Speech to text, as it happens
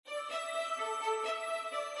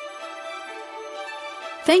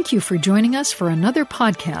Thank you for joining us for another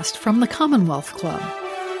podcast from the Commonwealth Club.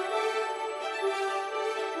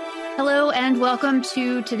 Hello and welcome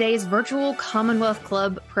to today's virtual Commonwealth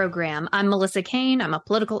Club program. I'm Melissa Kane. I'm a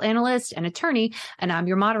political analyst and attorney, and I'm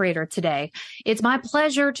your moderator today. It's my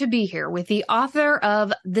pleasure to be here with the author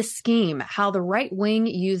of The Scheme, How the Right Wing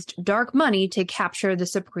Used Dark Money to Capture the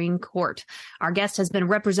Supreme Court. Our guest has been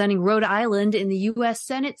representing Rhode Island in the U.S.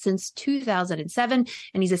 Senate since 2007,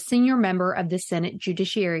 and he's a senior member of the Senate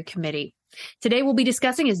Judiciary Committee. Today, we'll be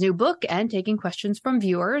discussing his new book and taking questions from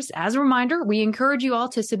viewers. As a reminder, we encourage you all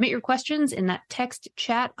to submit your questions in that text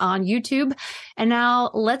chat on YouTube. And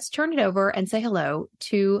now let's turn it over and say hello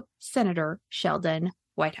to Senator Sheldon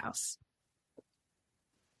Whitehouse.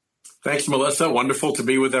 Thanks, Melissa. Wonderful to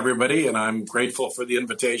be with everybody, and I'm grateful for the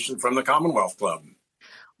invitation from the Commonwealth Club.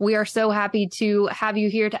 We are so happy to have you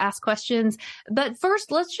here to ask questions. But first,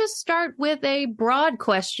 let's just start with a broad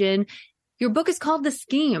question. Your book is called The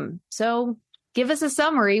Scheme. So give us a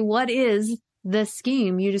summary. What is the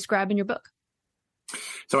scheme you describe in your book?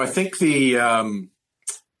 So I think the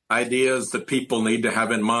ideas that people need to have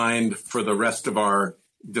in mind for the rest of our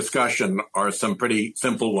discussion are some pretty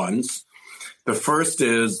simple ones. The first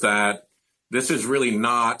is that this is really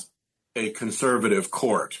not a conservative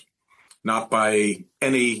court, not by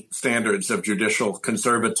any standards of judicial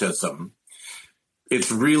conservatism.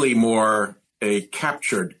 It's really more a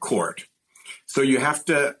captured court. So you have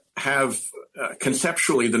to have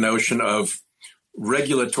conceptually the notion of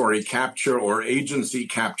regulatory capture or agency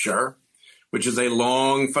capture, which is a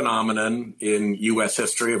long phenomenon in U.S.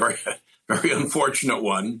 history, a very, very unfortunate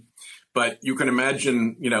one. But you can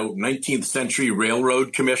imagine, 19th century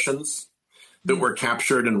railroad commissions that were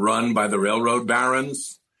captured and run by the railroad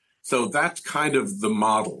barons. So that's kind of the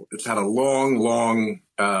model. It's had a long,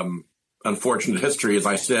 unfortunate history, as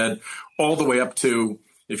I said, all the way up to,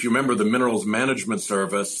 if you remember, the Minerals Management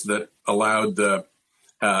Service that allowed the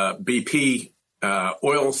BP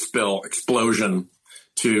oil spill explosion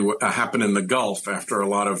to happen in the Gulf after a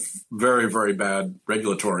lot of very, very bad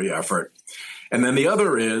regulatory effort. And then the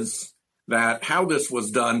other is that how this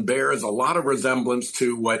was done bears a lot of resemblance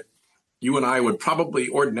to what you and I would probably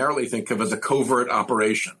ordinarily think of as a covert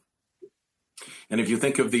operation. And if you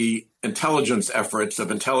think of the intelligence efforts of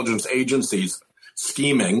intelligence agencies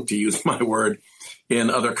scheming, to use my word, in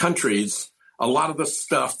other countries, a lot of the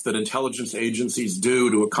stuff that intelligence agencies do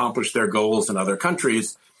to accomplish their goals in other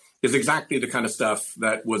countries is exactly the kind of stuff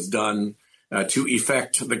that was done to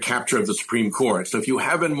effect the capture of the Supreme Court. So if you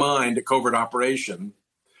have in mind a covert operation,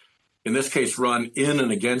 in this case run in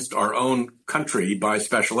and against our own country by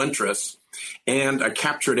special interests, and a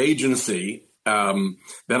captured agency, then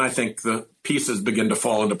I think the pieces begin to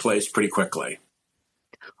fall into place pretty quickly.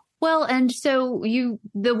 Well, and so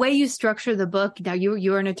the way you structure the book, now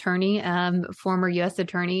you're an attorney, former U.S.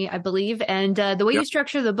 attorney, I believe, and the way you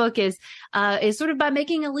structure the book is sort of by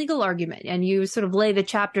making a legal argument, and you sort of lay the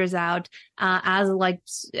chapters out as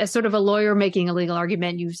sort of a lawyer making a legal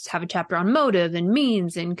argument. You have a chapter on motive and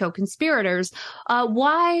means and co-conspirators.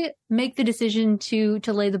 Why make the decision to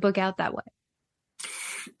lay the book out that way?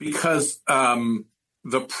 Because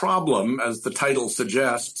the problem, as the title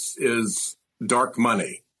suggests, is dark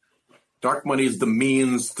money. Dark money is the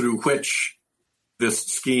means through which this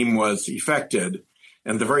scheme was effected.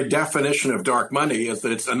 And the very definition of dark money is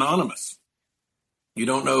that it's anonymous. You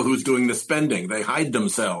don't know who's doing the spending. They hide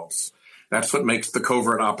themselves. That's what makes the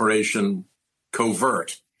covert operation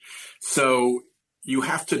covert. So you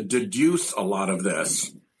have to deduce a lot of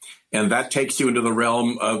this. And that takes you into the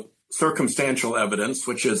realm of circumstantial evidence,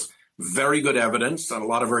 which is very good evidence. And a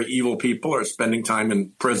lot of very evil people are spending time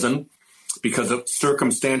in prison because of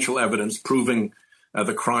circumstantial evidence proving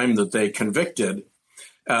the crime that they convicted.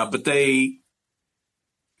 But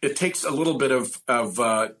it takes a little bit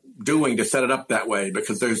of doing to set it up that way,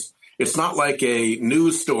 because it's not like a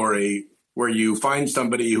news story where you find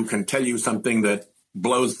somebody who can tell you something that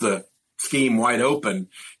blows the scheme wide open.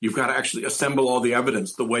 You've got to actually assemble all the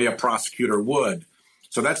evidence the way a prosecutor would.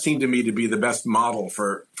 So that seemed to me to be the best model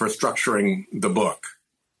for structuring the book.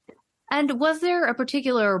 And was there a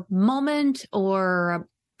particular moment or a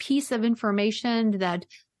piece of information that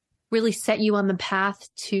really set you on the path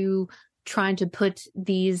to trying to put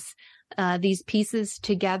these pieces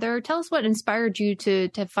together? Tell us what inspired you to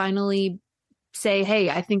finally say, hey,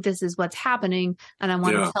 I think this is what's happening, and I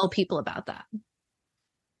want to tell people about that.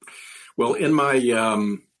 Well, in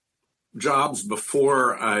my jobs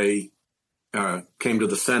before I came to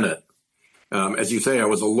the Senate, as you say, I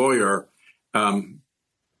was a lawyer.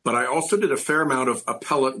 But I also did a fair amount of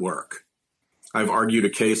appellate work. I've argued a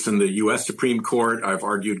case in the U.S. Supreme Court. I've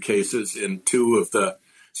argued cases in two of the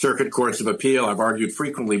circuit courts of appeal. I've argued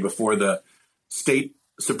frequently before the state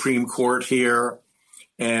Supreme Court here.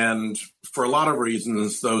 And for a lot of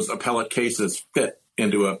reasons, those appellate cases fit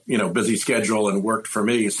into a busy schedule and worked for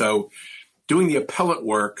me. So doing the appellate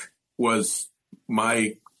work was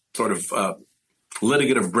my sort of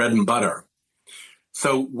litigative bread and butter.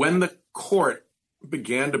 So when the court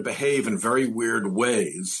began to behave in very weird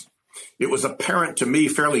ways, it was apparent to me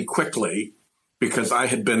fairly quickly, because I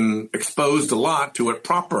had been exposed a lot to what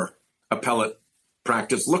proper appellate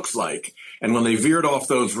practice looks like. And when they veered off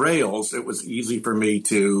those rails, it was easy for me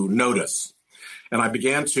to notice. And I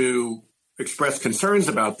began to express concerns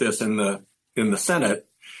about this in the Senate,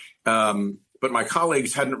 but my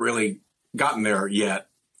colleagues hadn't really gotten there yet.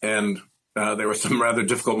 And there were some rather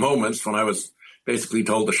difficult moments when I was basically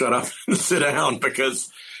told to shut up and sit down,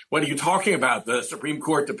 because what are you talking about? The Supreme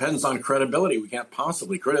Court depends on credibility. We can't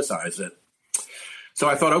possibly criticize it. So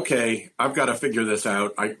I thought, okay, I've got to figure this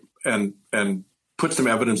out and put some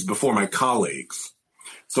evidence before my colleagues.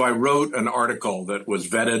 So I wrote an article that was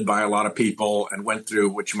vetted by a lot of people and went through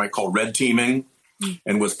what you might call red teaming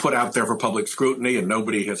and was put out there for public scrutiny, and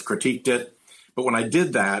nobody has critiqued it. But when I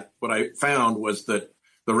did that, what I found was that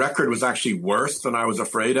the record was actually worse than I was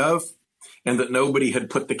afraid of, and that nobody had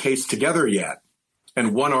put the case together yet.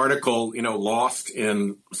 And one article, lost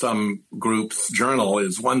in some group's journal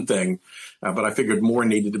is one thing, but I figured more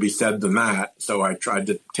needed to be said than that. So I tried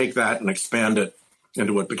to take that and expand it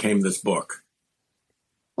into what became this book.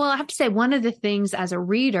 Well, I have to say, one of the things as a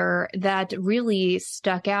reader that really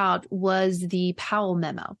stuck out was the Powell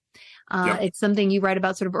memo. Yep. It's something you write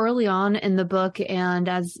about sort of early on in the book, and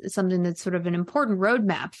as something that's sort of an important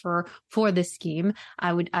roadmap for the scheme,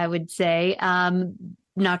 I would say.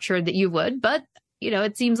 Not sure that you would, but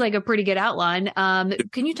it seems like a pretty good outline.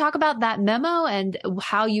 Can you talk about that memo and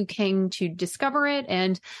how you came to discover it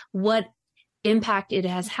and what impact it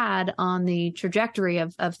has had on the trajectory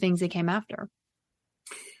of things that came after?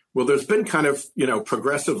 Well, there's been kind of,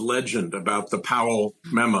 progressive legend about the Powell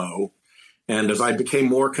memo. And as I became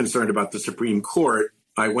more concerned about the Supreme Court,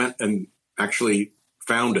 I went and actually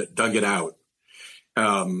found it, dug it out.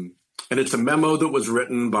 And it's a memo that was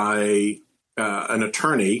written by an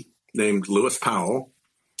attorney named Lewis Powell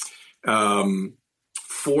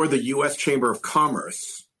for the U.S. Chamber of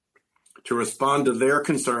Commerce to respond to their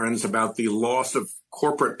concerns about the loss of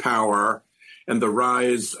corporate power and the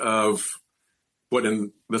rise of what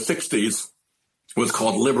in the 60s was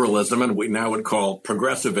called liberalism and we now would call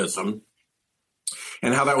progressivism,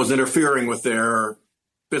 and how that was interfering with their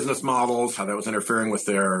business models, how that was interfering with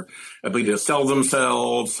their ability to sell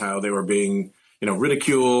themselves, how they were being,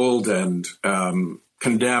 ridiculed and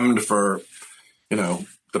condemned for,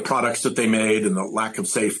 the products that they made and the lack of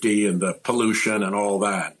safety and the pollution and all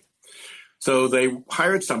that. So they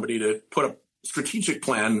hired somebody to put a strategic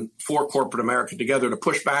plan for corporate America together to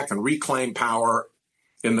push back and reclaim power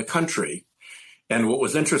in the country. And what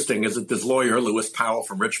was interesting is that this lawyer, Lewis Powell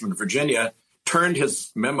from Richmond, Virginia, turned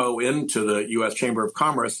his memo into the U.S. Chamber of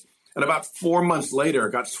Commerce, and about 4 months later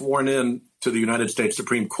got sworn in to the United States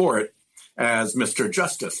Supreme Court as Mr.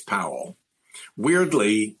 Justice Powell.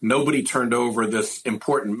 Weirdly, nobody turned over this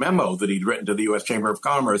important memo that he'd written to the U.S. Chamber of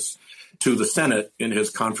Commerce to the Senate in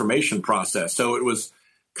his confirmation process. So it was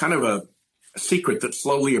kind of a secret that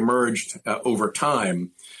slowly emerged over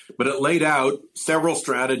time, but it laid out several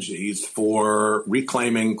strategies for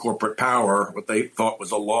reclaiming corporate power, what they thought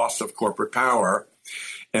was a loss of corporate power.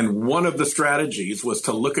 And one of the strategies was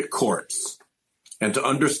to look at courts and to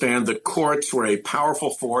understand that courts were a powerful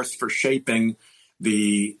force for shaping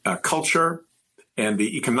the culture and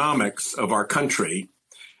the economics of our country,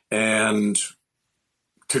 and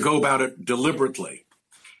to go about it deliberately.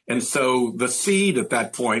 And so the seed at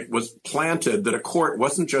that point was planted that a court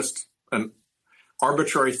wasn't just an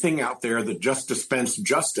arbitrary thing out there that just dispensed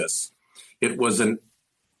justice. It was an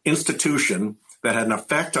institution that had an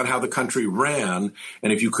effect on how the country ran.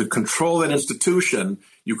 And if you could control that institution,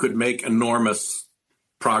 you could make enormous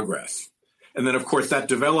progress. And then, of course, that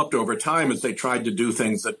developed over time as they tried to do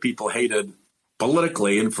things that people hated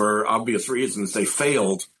politically. And for obvious reasons, they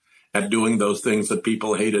failed at doing those things that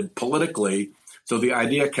people hated politically. So the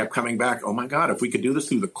idea kept coming back, oh, my God, if we could do this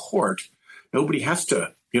through the court, nobody has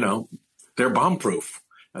to, they're bomb-proof.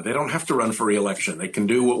 They don't have to run for re-election. They can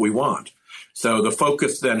do what we want. So the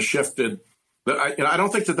focus then shifted. I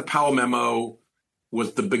don't think that the Powell memo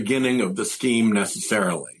was the beginning of the scheme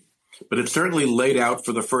necessarily, but it certainly laid out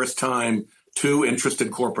for the first time to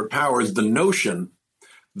interested corporate powers the notion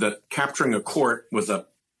that capturing a court was a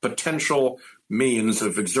potential means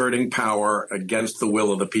of exerting power against the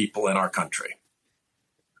will of the people in our country.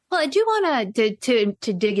 Well, I do want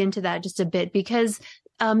to dig into that just a bit, because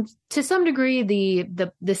to some degree,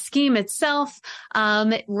 the scheme itself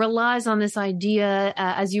relies on this idea,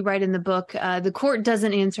 as you write in the book, the court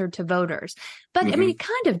doesn't answer to voters. But I mean, it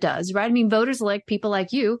kind of does, right? I mean, voters elect people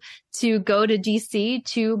like you to go to DC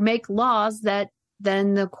to make laws that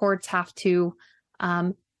then the courts have to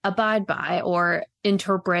abide by or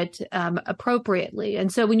interpret appropriately.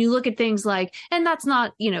 And so when you look at things like, and that's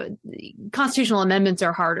not, constitutional amendments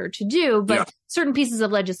are harder to do, but certain pieces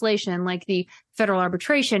of legislation like the Federal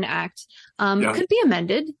Arbitration Act could be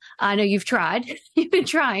amended. I know you've tried, you've been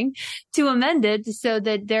trying to amend it so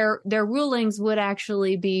that their rulings would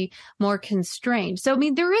actually be more constrained. So, I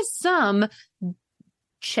mean, there is some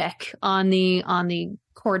check on the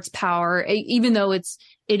court's power, even though it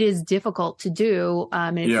is difficult to do.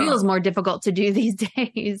 And it feels more difficult to do these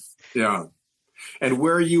days. Yeah. And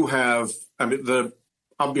where you have, the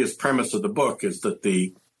obvious premise of the book is that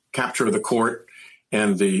the capture of the court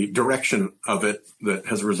and the direction of it that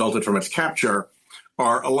has resulted from its capture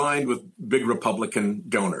are aligned with big Republican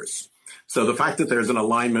donors. So the fact that there's an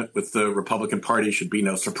alignment with the Republican Party should be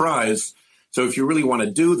no surprise. So if you really want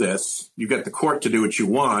to do this, you get the court to do what you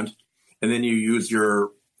want, and then you use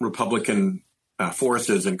your Republican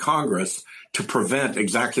forces in Congress to prevent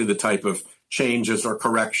exactly the type of changes or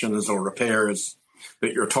corrections or repairs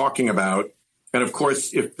that you're talking about. And of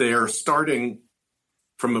course, if they're starting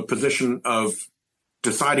from a position of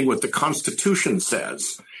deciding what the Constitution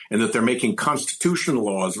says and that they're making constitutional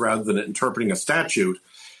laws rather than interpreting a statute,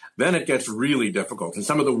 then it gets really difficult. And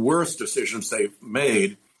some of the worst decisions they've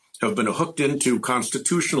made have been hooked into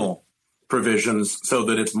constitutional provisions so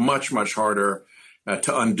that it's much, much harder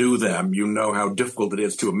to undo them. You know how difficult it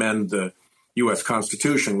is to amend the U.S.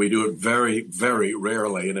 Constitution. We do it very, very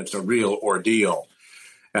rarely, and it's a real ordeal.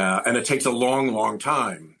 And it takes a long, long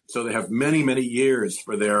time. So they have many, many years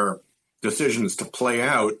for their decisions to play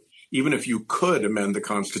out, even if you could amend the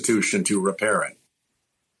Constitution to repair it.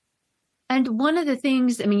 And one of the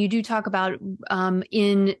things, I mean, you do talk about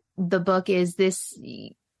in the book is this,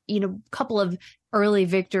 couple of early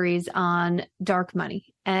victories on dark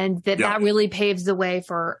money, and that really paves the way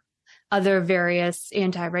for other various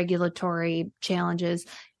anti-regulatory challenges.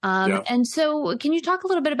 And so can you talk a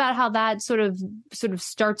little bit about how that sort of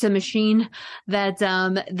starts a machine that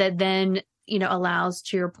then, allows,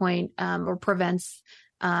 to your point, or prevents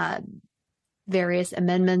various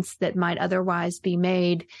amendments that might otherwise be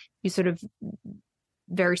made, you sort of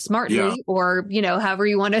very smartly, or, however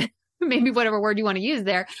you want to, maybe whatever word you want to use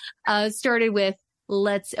there, started with,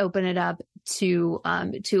 let's open it up to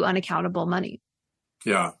unaccountable money.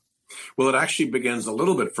 Yeah. Well, it actually begins a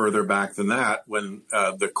little bit further back than that when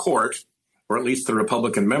the court, or at least the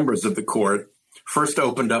Republican members of the court, first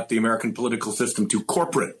opened up the American political system to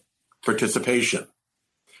corporate participation.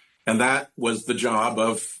 And that was the job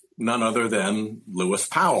of none other than Lewis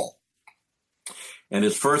Powell. And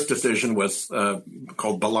his first decision was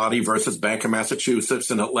called Bellotti versus Bank of Massachusetts,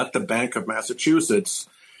 and it let the Bank of Massachusetts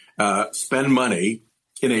spend money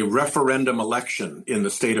in a referendum election in the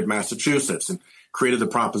state of Massachusetts, and created the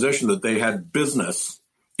proposition that they had business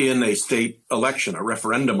in a state election, a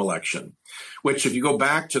referendum election, which if you go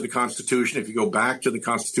back to the Constitution, if you go back to the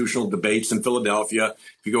constitutional debates in Philadelphia,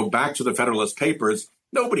 if you go back to the Federalist Papers,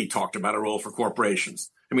 nobody talked about a role for corporations.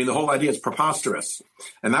 I mean, the whole idea is preposterous.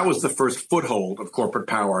 And that was the first foothold of corporate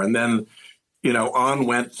power. And then, on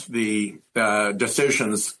went the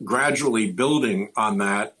decisions, gradually building on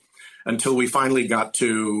that until we finally got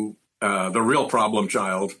to the real problem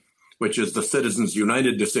child, which is the Citizens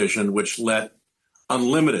United decision, which let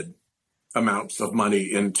unlimited amounts of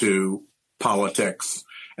money into politics.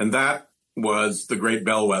 And that was the great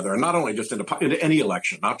bellwether, and not only just into any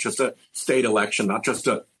election, not just a state election, not just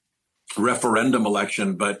a referendum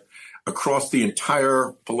election, but across the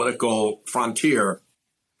entire political frontier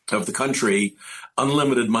of the country,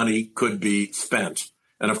 unlimited money could be spent.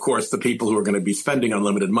 And of course, the people who are going to be spending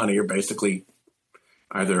unlimited money are basically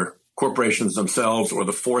either corporations themselves or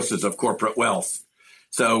the forces of corporate wealth.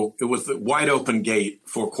 So it was the wide open gate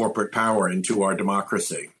for corporate power into our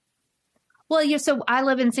democracy. Well, so I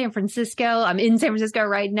live in San Francisco. I'm in San Francisco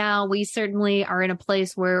right now. We certainly are in a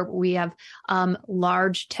place where we have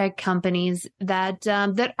large tech companies that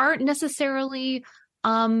aren't necessarily,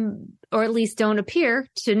 or at least don't appear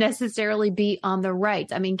to necessarily be on the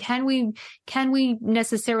right. I mean, can we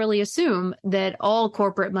necessarily assume that all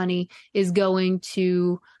corporate money is going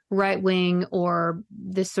to right-wing or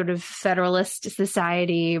this sort of Federalist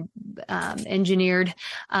Society engineered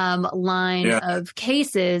line of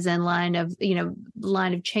cases and line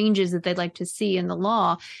of changes that they'd like to see in the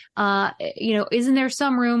law? Isn't there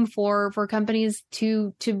some room for companies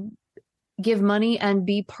to give money and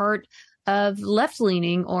be part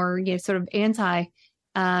left-leaning or sort of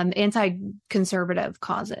anti-conservative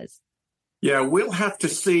causes? Yeah, we'll have to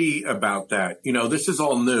see about that. This is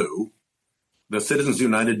all new. The Citizens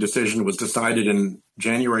United decision was decided in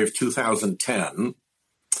January of 2010.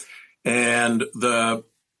 And the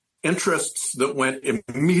interests that went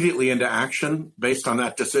immediately into action based on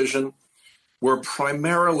that decision were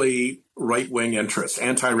primarily right-wing interests,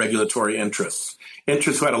 anti-regulatory interests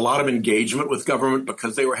who had a lot of engagement with government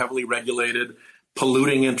because they were heavily regulated,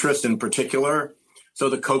 polluting interests in particular. So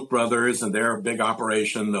the Koch brothers and their big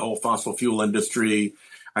operation, the whole fossil fuel industry,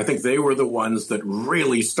 I think they were the ones that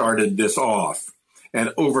really started this off.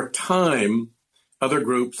 And over time, other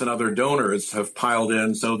groups and other donors have piled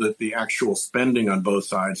in so that the actual spending on both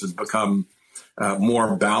sides has become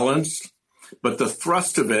more balanced. But the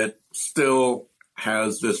thrust of it still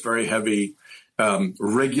has this very heavy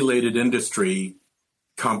regulated industry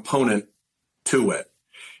component to it.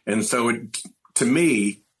 And so to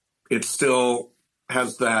me, it still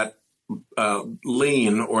has that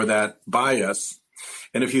lean or that bias.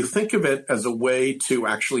 And if you think of it as a way to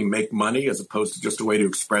actually make money as opposed to just a way to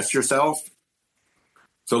express yourself,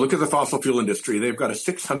 so look at the fossil fuel industry. They've got a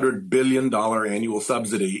 $600 billion annual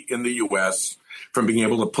subsidy in the U.S. from being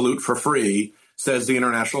able to pollute for free, says the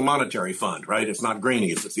International Monetary Fund, right? It's not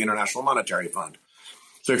Greenies, it's the International Monetary Fund.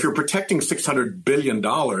 So if you're protecting $600 billion,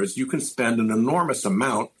 you can spend an enormous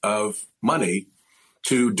amount of money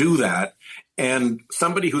to do that. And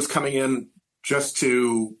somebody who's coming in just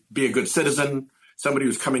to be a good citizen, somebody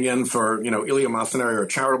who's coming in for, eleemosynary or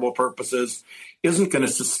charitable purposes, isn't going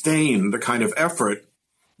to sustain the kind of effort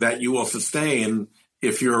that you will sustain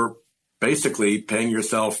if you're basically paying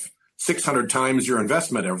yourself 600 times your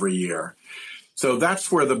investment every year. So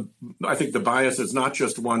that's where I think the bias is not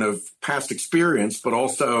just one of past experience, but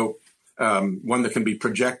also one that can be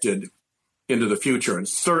projected into the future. And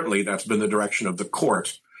certainly that's been the direction of the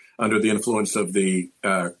court under the influence of the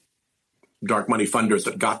dark money funders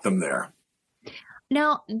that got them there.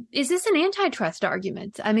 Now, is this an antitrust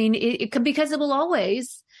argument? I mean, it could, because it will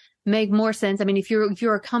always make more sense. I mean, if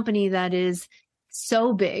you're a company that is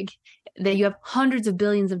so big that you have hundreds of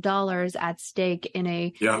billions of dollars at stake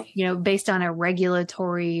in based on a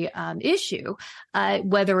regulatory issue,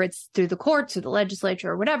 whether it's through the courts or the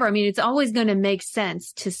legislature or whatever, I mean, it's always going to make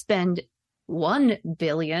sense to spend 1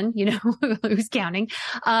 billion, who's counting,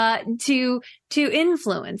 to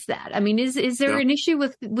influence that. I mean, is there an issue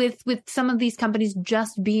with some of these companies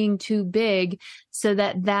just being too big so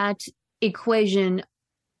that equation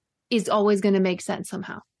is always going to make sense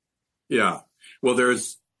somehow? Yeah. Well,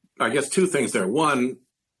 there's, I guess, two things there. One,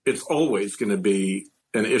 it's always going to be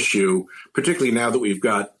an issue, particularly now that we've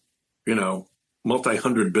got,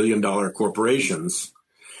 multi-$100 billion corporations.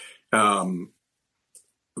 The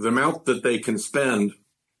amount that they can spend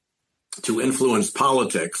to influence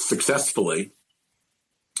politics successfully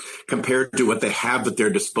compared to what they have at their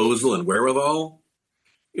disposal and wherewithal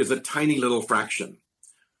is a tiny little fraction.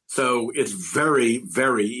 So it's very,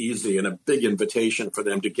 very easy and a big invitation for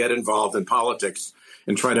them to get involved in politics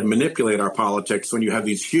and try to manipulate our politics when you have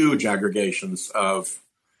these huge aggregations of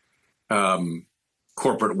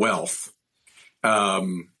corporate wealth.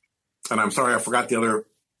 And I'm sorry, I forgot the other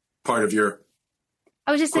part of your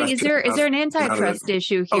I was just saying, is there an antitrust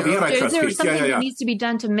issue here? The antitrust is there piece. something that needs to be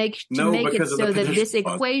done to make it so that this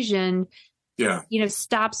equation,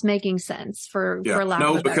 stops making sense for lack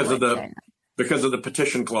of a better way? Because of the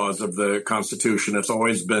petition clause of the Constitution, it's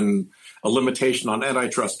always been a limitation on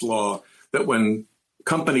antitrust law that when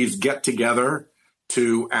companies get together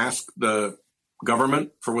to ask the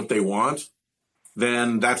government for what they want,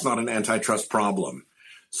 then that's not an antitrust problem.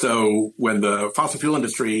 So when the fossil fuel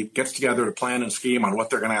industry gets together to plan and scheme on what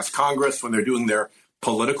they're going to ask Congress when they're doing their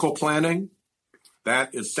political planning,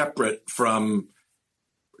 that is separate from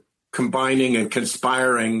combining and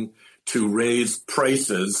conspiring to raise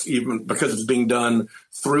prices, even because it's being done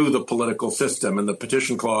through the political system. And the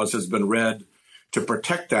petition clause has been read to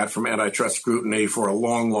protect that from antitrust scrutiny for a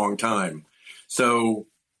long, long time. So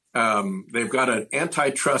they've got an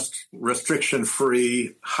antitrust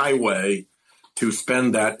restriction-free highway to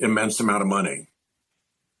spend that immense amount of money.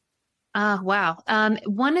 Wow.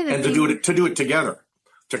 One of the and to do it together,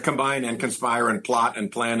 to combine and conspire and plot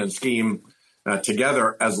and plan and scheme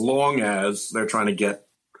together, as long as they're trying to get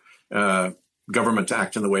government to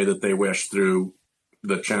act in the way that they wish through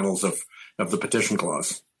the channels of the petition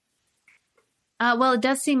clause. Well, it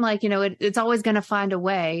does seem like, it's always going to find a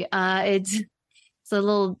way. It's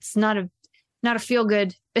not a feel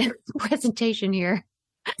good presentation here.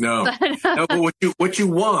 No, but what you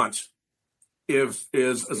want is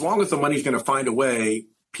as long as the money's going to find a way,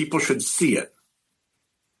 people should see it.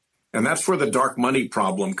 And that's where the dark money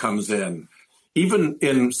problem comes in. Even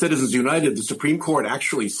in Citizens United, the Supreme Court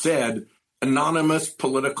actually said anonymous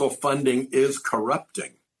political funding is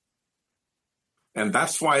corrupting. And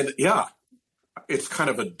that's why, it's kind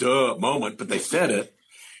of a duh moment, but they said it.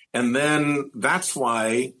 And then that's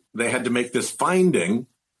why they had to make this finding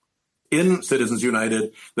in Citizens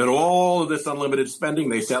United that all of this unlimited spending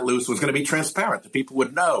they set loose was going to be transparent. The people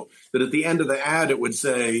would know that at the end of the ad, it would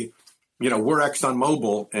say, we're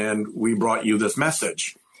ExxonMobil and we brought you this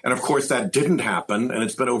message. And of course, that didn't happen. And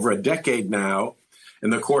it's been over a decade now,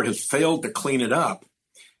 and the court has failed to clean it up.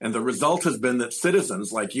 And the result has been that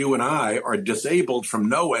citizens like you and I are disabled from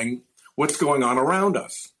knowing what's going on around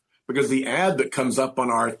us, because the ad that comes up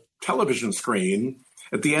on our television screen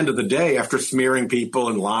at the end of the day, after smearing people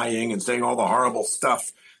and lying and saying all the horrible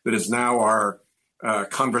stuff that is now our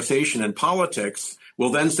conversation in politics,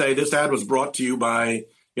 will then say this ad was brought to you by,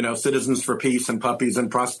 Citizens for Peace and Puppies and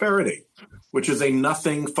Prosperity, which is a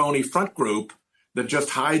nothing phony front group that just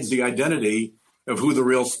hides the identity of who the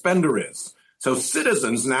real spender is. So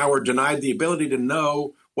citizens now are denied the ability to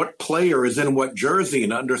know what player is in what jersey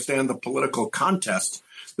and understand the political contest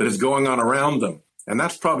that is going on around them. And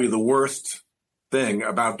that's probably the worst thing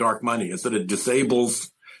about dark money, is that it disables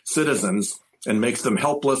citizens and makes them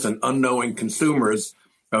helpless and unknowing consumers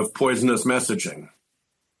of poisonous messaging.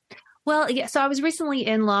 Well, yeah. So I was recently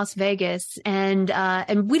in Las Vegas, and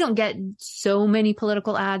we don't get so many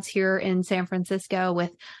political ads here in San Francisco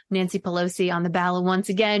with Nancy Pelosi on the ballot. Once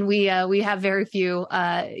again, we have very few,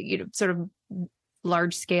 sort of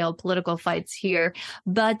large scale political fights here.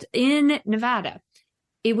 But in Nevada,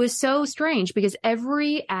 it was so strange because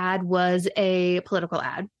every ad was a political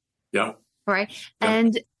ad. Yeah. Right. Yeah.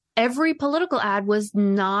 And every political ad was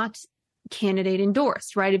not candidate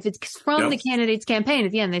endorsed, right? If it's from the candidate's campaign,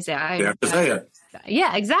 at the end they say, they have to say it.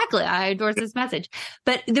 Yeah, exactly. I endorse this message.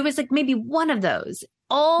 But there was like maybe one of those.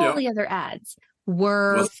 All the other ads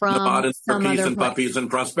were from some other and place. Puppies and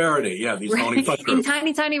Prosperity. Yeah, these phony fun groups. In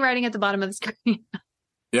tiny, tiny writing at the bottom of the screen.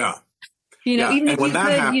 Yeah. Even if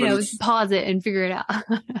you could, pause it and figure it out.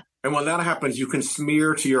 And when that happens, you can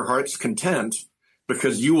smear to your heart's content,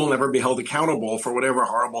 because you will never be held accountable for whatever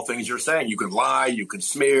horrible things you're saying. You can lie, you can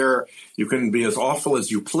smear, you can be as awful as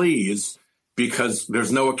you please, because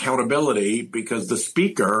there's no accountability, because the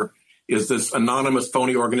speaker is this anonymous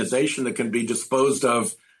phony organization that can be disposed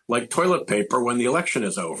of like toilet paper when the election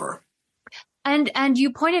is over. And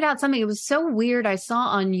you pointed out something. It was so weird. I saw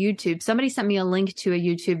on YouTube, somebody sent me a link to a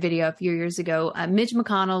YouTube video a few years ago. Mitch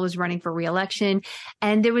McConnell was running for re-election,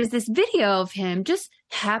 and there was this video of him just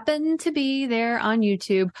happened to be there on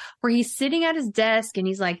YouTube where he's sitting at his desk and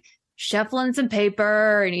he's like shuffling some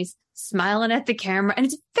paper and he's smiling at the camera. And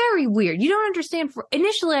it's very weird. You don't understand.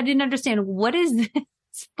 Initially, I didn't understand, what is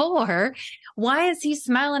this for? Why is he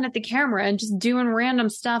smiling at the camera and just doing random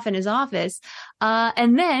stuff in his office?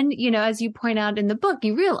 And then, as you point out in the book,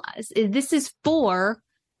 you realize this is for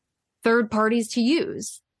third parties to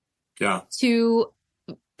use. Yeah. To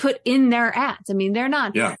put in their ads. I mean, they're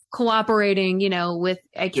not cooperating, with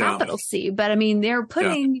a capital C, but I mean, they're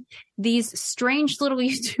putting these strange little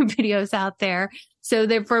YouTube videos out there. So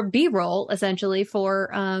they're for B-roll, essentially, for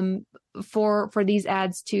these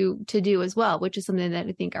ads to do as well, which is something that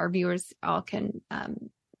I think our viewers all can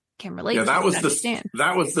relate to. That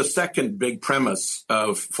was the second big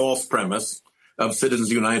false premise of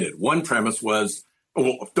Citizens United. One premise was,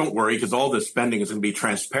 don't worry, because all this spending is going to be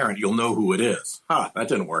transparent. You'll know who it is. That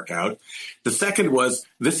didn't work out. The second was,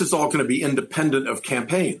 this is all going to be independent of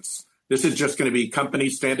campaigns. This is just going to be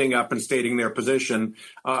companies standing up and stating their position,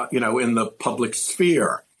 in the public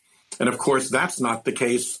sphere. And of course, that's not the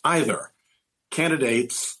case either.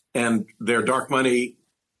 Candidates and their dark money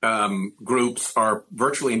groups are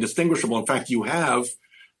virtually indistinguishable. In fact, you have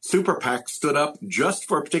super PACs stood up just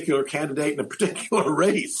for a particular candidate in a particular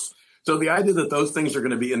race. So the idea that those things are going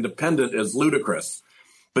to be independent is ludicrous.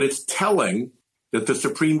 But it's telling that the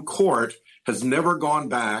Supreme Court has never gone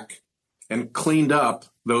back and cleaned up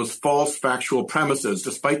those false factual premises,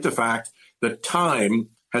 despite the fact that time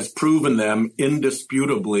has proven them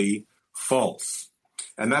indisputably false.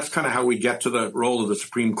 And that's kind of how we get to the role of the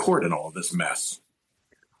Supreme Court in all of this mess.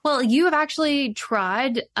 Well, you have actually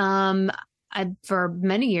tried for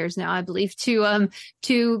many years now, I believe, to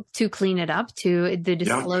clean it up. To the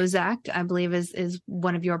Disclose Act, I believe, is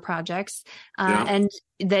one of your projects, and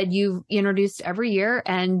that you've introduced every year,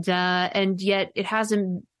 and yet it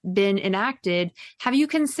hasn't been enacted. Have you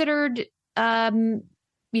considered, suspending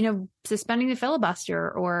the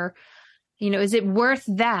filibuster, or, is it worth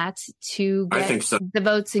that to get the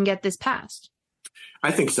votes and get this passed?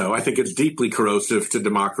 I think so. I think it's deeply corrosive to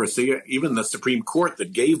democracy. Even the Supreme Court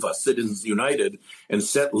that gave us Citizens United and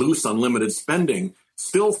set loose unlimited spending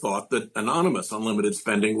still thought that anonymous unlimited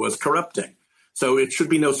spending was corrupting. So it should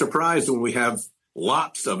be no surprise when we have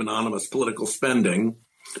lots of anonymous political spending.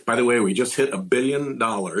 By the way, we just hit $1 billion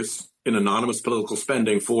in anonymous political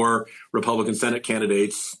spending for Republican Senate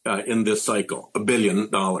candidates in this cycle, $1 billion.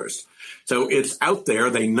 So it's out there.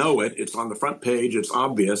 They know it. It's on the front page. It's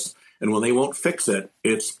obvious. And when they won't fix it,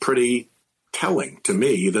 it's pretty telling to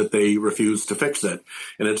me that they refuse to fix it.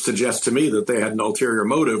 And it suggests to me that they had an ulterior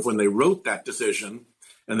motive when they wrote that decision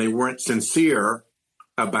and they weren't sincere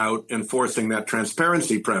about enforcing that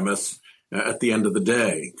transparency premise at the end of the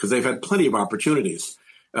day, because they've had plenty of opportunities.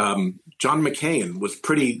 John McCain was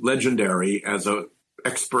pretty legendary as an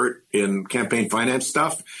expert in campaign finance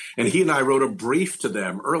stuff. And he and I wrote a brief to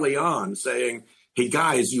them early on saying, hey,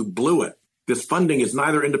 guys, you blew it. This funding is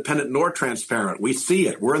neither independent nor transparent. We see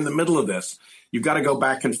it. We're in the middle of this. You've got to go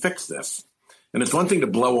back and fix this. And it's one thing to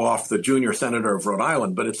blow off the junior senator of Rhode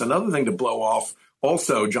Island, but it's another thing to blow off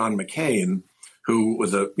also John McCain, who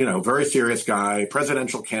was a very serious guy,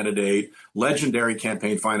 presidential candidate, legendary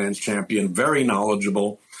campaign finance champion, very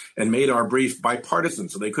knowledgeable, and made our brief bipartisan.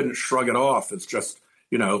 So they couldn't shrug it off as just,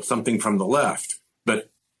 something from the left, but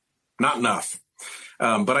not enough.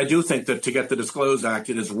 But I do think that to get the Disclose Act,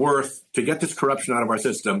 it is worth, to get this corruption out of our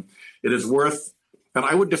system, it is worth, and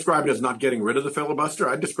I would describe it as not getting rid of the filibuster.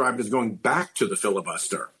 I'd describe it as going back to the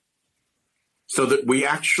filibuster so that we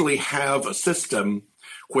actually have a system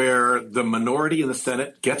where the minority in the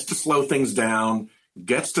Senate gets to slow things down,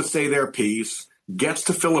 gets to say their piece, gets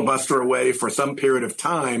to filibuster away for some period of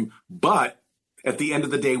time, but at the end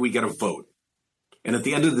of the day, we get a vote. And at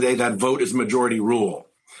the end of the day, that vote is majority rule.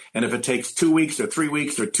 And if it takes 2 weeks or 3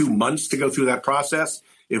 weeks or 2 months to go through that process,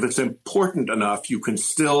 if it's important enough, you can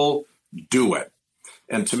still do it.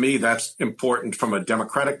 And to me, that's important from a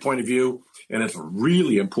democratic point of view, and it's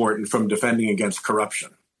really important from defending against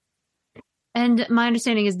corruption. And my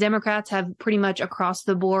understanding is Democrats have pretty much across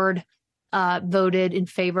the board voted in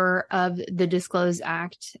favor of the Disclose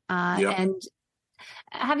Act. Yep. And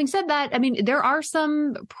having said that, I mean, there are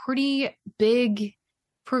some pretty big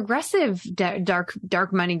progressive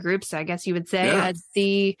dark money groups, I guess you would say. Yeah.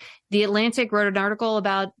 The Atlantic wrote an article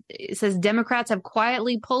about, it says Democrats have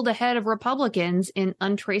quietly pulled ahead of Republicans in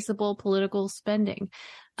untraceable political spending.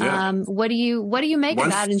 Yeah. What do you make of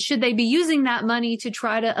that? And should they be using that money to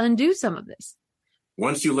try to undo some of this?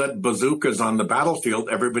 Once you let bazookas on the battlefield,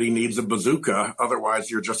 everybody needs a bazooka. Otherwise,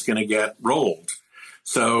 you're just going to get rolled.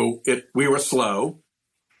 So we were slow,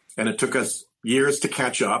 and it took us years to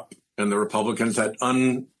catch up. And the Republicans had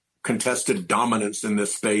uncontested dominance in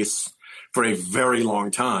this space for a very long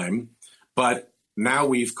time. But now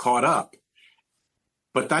we've caught up.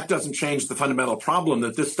 But that doesn't change the fundamental problem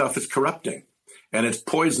that this stuff is corrupting. And it's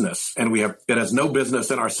poisonous. And it has no business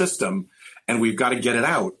in our system. And we've got to get it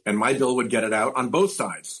out. And my bill would get it out on both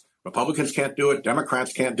sides. Republicans can't do it.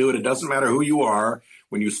 Democrats can't do it. It doesn't matter who you are.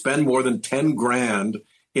 When you spend more than 10 grand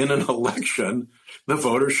in an election, the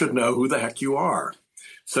voters should know who the heck you are.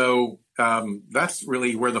 So that's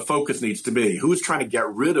really where the focus needs to be. Who is trying to get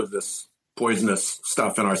rid of this poisonous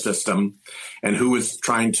stuff in our system and who is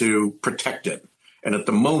trying to protect it? And at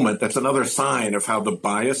the moment, that's another sign of how the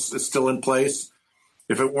bias is still in place.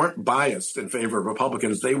 If it weren't biased in favor of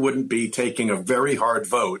Republicans, they wouldn't be taking a very hard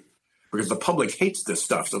vote because the public hates this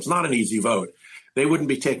stuff. So it's not an easy vote. They wouldn't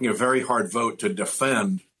be taking a very hard vote to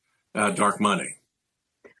defend dark money.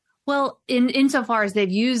 Well, insofar as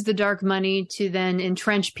they've used the dark money to then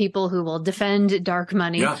entrench people who will defend dark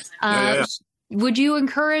money, yeah. Would you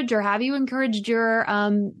encourage or have you encouraged your,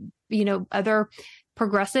 other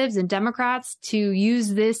progressives and Democrats to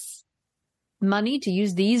use this money, to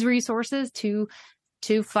use these resources to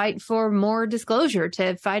fight for more disclosure,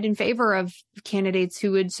 to fight in favor of candidates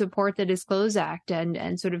who would support the Disclose Act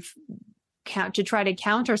and sort of to try to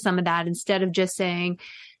counter some of that instead of just saying,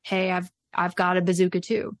 hey, I've got a bazooka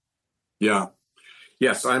too? Yeah.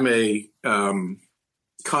 Yes, I'm a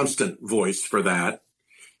constant voice for that.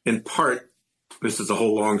 In part, this is a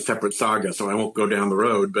whole long separate saga, so I won't go down the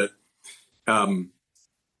road, but I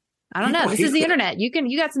don't know. This is the internet. You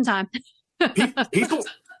got some time.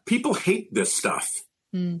 people hate this stuff.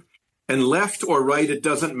 And left or right, it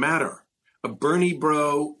doesn't matter. A Bernie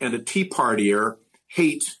bro and a Tea Partier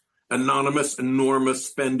hate anonymous, enormous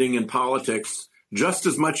spending in politics just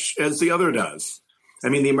as much as the other does. I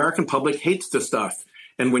mean, the American public hates this stuff.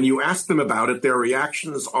 And when you ask them about it, their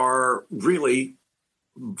reactions are really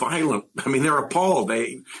violent. I mean, they're appalled.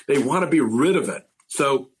 They want to be rid of it.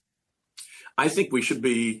 So I think we should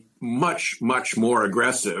be much, much more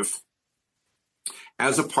aggressive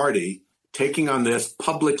as a party, taking on this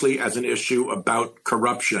publicly as an issue about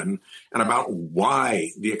corruption and about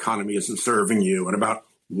why the economy isn't serving you and about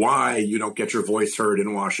why you don't get your voice heard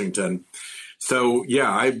in Washington. So,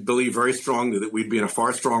 yeah, I believe very strongly that we'd be in a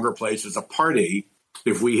far stronger place as a party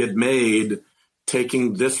if we had made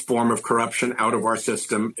taking this form of corruption out of our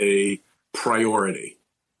system a priority.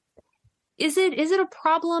 Is it a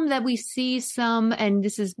problem that we see some, and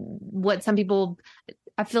this is what some people,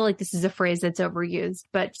 I feel like this is a phrase that's overused,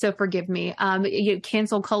 but so forgive me,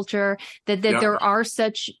 cancel culture, that there are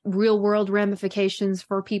such real world ramifications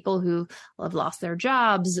for people who have lost their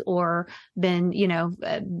jobs or been,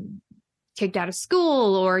 kicked out of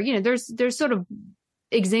school, or, there's sort of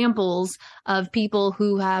examples of people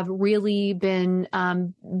who have really been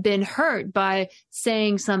hurt by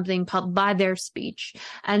saying something by their speech.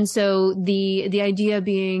 And so the idea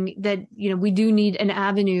being that, we do need an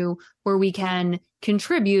avenue where we can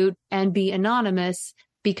contribute and be anonymous,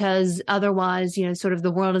 because otherwise, sort of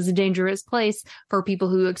the world is a dangerous place for people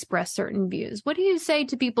who express certain views. What do you say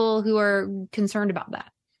to people who are concerned about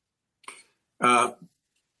that?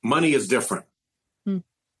 Money is different.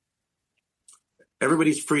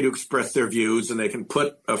 Everybody's free to express their views, and they can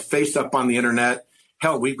put a face up on the internet.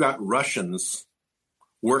 Hell, we've got Russians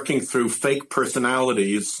working through fake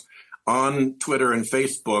personalities on Twitter and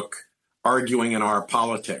Facebook arguing in our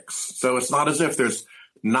politics. So it's not as if there's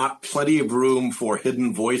not plenty of room for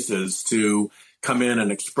hidden voices to come in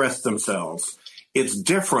and express themselves. It's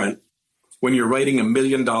different when you're writing $1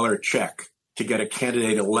 million check to get a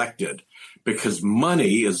candidate elected, because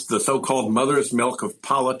money is the so-called mother's milk of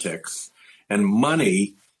politics. And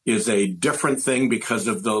money is a different thing because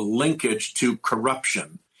of the linkage to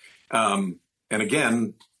corruption. And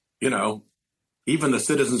again, even the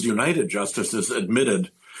Citizens United justices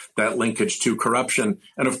admitted that linkage to corruption.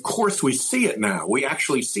 And of course, we see it now. We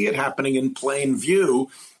actually see it happening in plain view,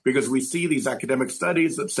 because we see these academic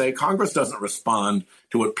studies that say Congress doesn't respond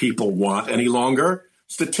to what people want any longer.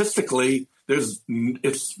 Statistically,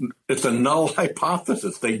 it's a null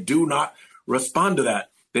hypothesis. They do not respond to that.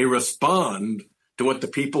 They respond to what the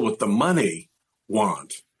people with the money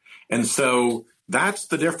want. And so that's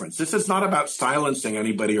the difference. This is not about silencing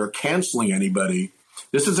anybody or canceling anybody.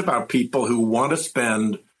 This is about people who want to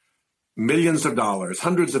spend millions of dollars,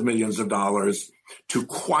 hundreds of millions of dollars, to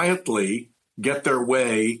quietly get their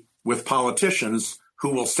way with politicians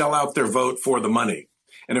who will sell out their vote for the money.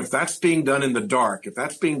 And if that's being done in the dark, if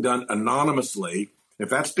that's being done anonymously, if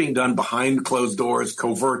that's being done behind closed doors,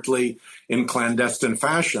 covertly, in clandestine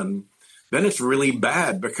fashion, then it's really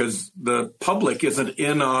bad, because the public isn't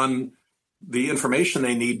in on the information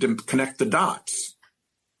they need to connect the dots.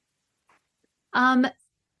 I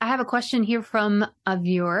have a question here from a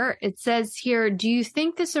viewer. It says here, do you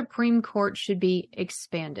think the Supreme Court should be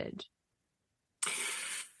expanded?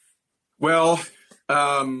 Well,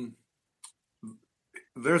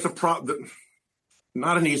 there's a problem.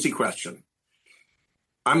 Not an easy question.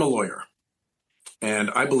 I'm a lawyer,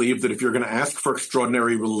 and I believe that if you're going to ask for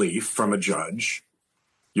extraordinary relief from a judge,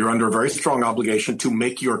 you're under a very strong obligation to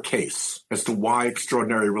make your case as to why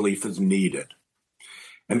extraordinary relief is needed.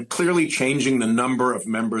 And clearly changing the number of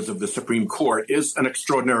members of the Supreme Court is an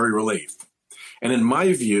extraordinary relief. And in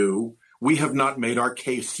my view, we have not made our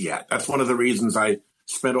case yet. That's one of the reasons I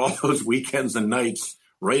spent all those weekends and nights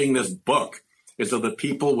writing this book, is so that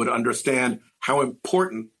people would understand how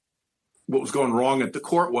important what was going wrong at the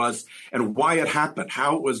court was, and why it happened,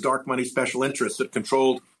 how it was dark money special interests that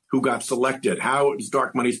controlled who got selected, how it was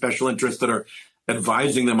dark money special interests that are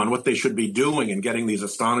advising them on what they should be doing and getting these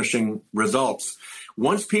astonishing results.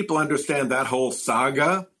 Once people understand that whole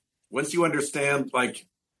saga, once you understand, like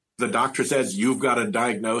the doctor says, you've got a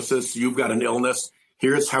diagnosis, you've got an illness,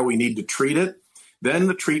 here's how we need to treat it, then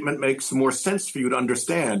the treatment makes more sense for you to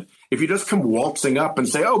understand. If you just come waltzing up and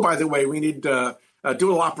say, oh, by the way, we need to do a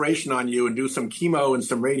little operation on you and do some chemo and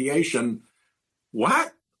some radiation.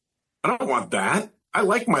 What? I don't want that. I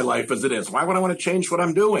like my life as it is. Why would I want to change what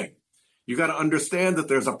I'm doing? You got to understand that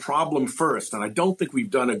there's a problem first. And I don't think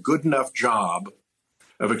we've done a good enough job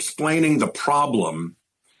of explaining the problem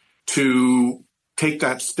to take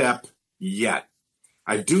that step yet.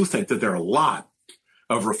 I do think that there are a lot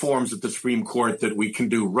of reforms at the Supreme Court that we can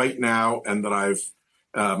do right now, and that I've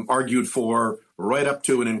argued for right up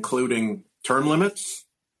to and including term limits,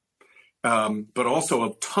 but also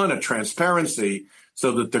a ton of transparency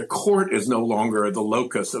so that the court is no longer the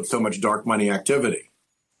locus of so much dark money activity.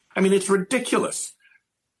 I mean, it's ridiculous.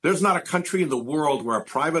 There's not a country in the world where a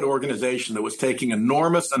private organization that was taking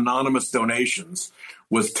enormous anonymous donations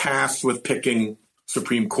was tasked with picking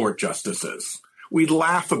Supreme Court justices. we'd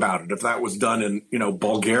laugh about it if that was done in,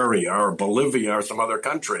 Bulgaria or Bolivia or some other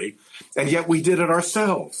country. And yet we did it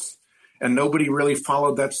ourselves. And nobody really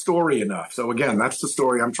followed that story enough. So again, that's the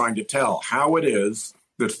story I'm trying to tell, how it is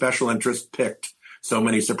that special interests picked so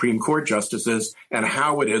many Supreme Court justices and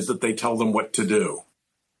how it is that they tell them what to do.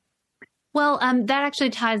 Well, that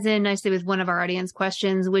actually ties in nicely with one of our audience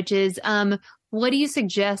questions, which is, what do you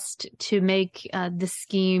suggest to make the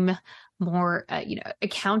scheme more,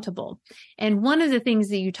 accountable? And one of the things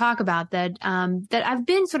that you talk about that I've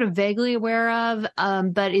been sort of vaguely aware of,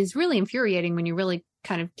 but is really infuriating when you really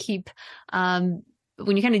kind of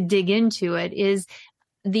when you kind of dig into it, is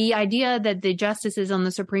the idea that the justices on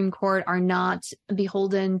the Supreme Court are not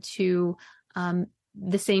beholden to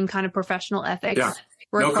the same kind of professional ethics. Yeah.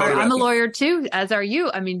 No code of I'm a ethics. lawyer too, as are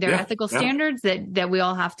you. I mean, there are ethical standards that we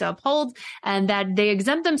all have to uphold, and that they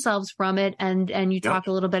exempt themselves from it. And you talk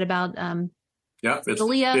a little bit about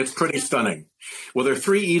it's pretty stunning. Well, there are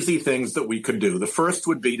three easy things that we could do. The first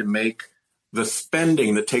would be to make the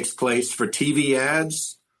spending that takes place for TV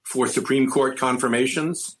ads for Supreme Court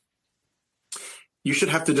confirmations, you should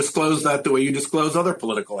have to disclose that the way you disclose other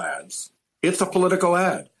political ads. It's a political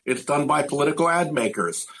ad. It's done by political ad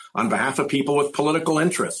makers on behalf of people with political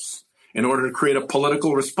interests in order to create a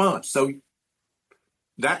political response. So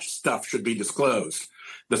that stuff should be disclosed.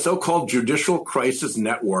 The so-called Judicial Crisis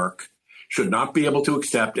Network should not be able to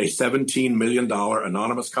accept a $17 million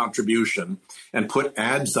anonymous contribution and put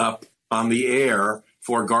ads up on the air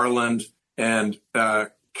for Garland and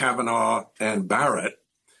Kavanaugh and Barrett,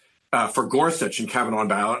 for Gorsuch and Kavanaugh and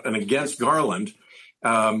Barrett, and against Garland,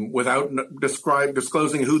 without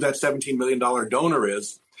disclosing who that $17 million donor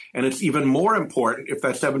is. And it's even more important if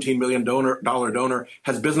that $17 million donor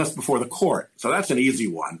has business before the court. So that's an easy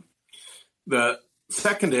one. The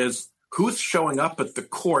second is, who's showing up at the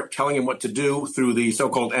court telling him what to do through the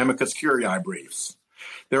so-called amicus curiae briefs?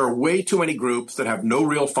 There are way too many groups that have no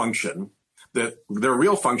real function, that their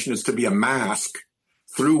real function is to be a mask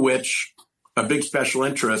through which a big special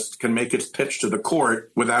interest can make its pitch to the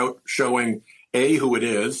court without showing A, who it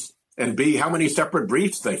is, and B, how many separate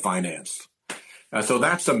briefs they financed. So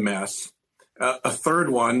that's a mess. A third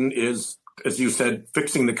one is, as you said,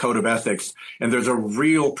 fixing the code of ethics. And there's a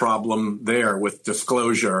real problem there with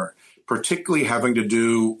disclosure, particularly having to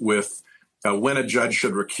do with when a judge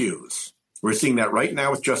should recuse. We're seeing that right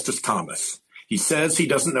now with Justice Thomas. He says he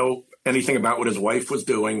doesn't know anything about what his wife was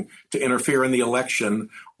doing to interfere in the election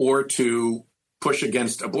or to push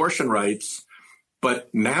against abortion rights. But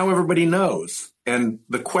now everybody knows. And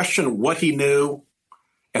the question what he knew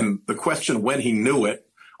and the question when he knew it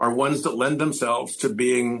are ones that lend themselves to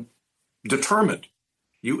being determined.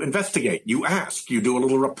 You investigate, you ask, you do a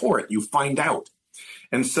little report, you find out.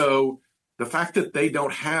 And so the fact that they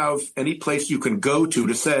don't have any place you can go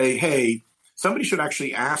to say, hey, somebody should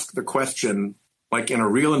actually ask the question, like in a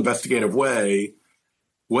real investigative way,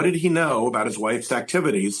 what did he know about his wife's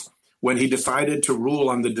activities when he decided to rule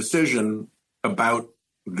on the decision about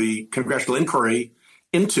the congressional inquiry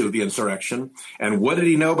into the insurrection? And what did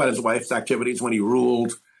he know about his wife's activities when he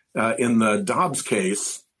ruled in the Dobbs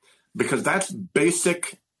case? Because that's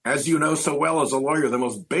basic, as you know so well as a lawyer, the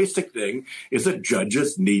most basic thing is that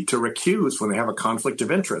judges need to recuse when they have a conflict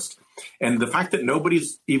of interest. And the fact that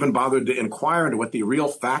nobody's even bothered to inquire into what the real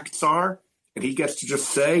facts are, and he gets to just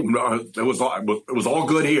say, no, it was all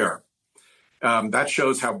good here. That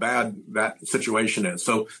shows how bad that situation is.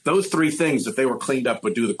 So those three things, if they were cleaned up,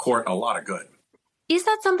 would do the court a lot of good. Is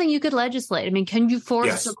that something you could legislate? I mean, can you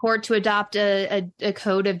force the court to adopt a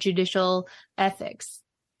code of judicial ethics?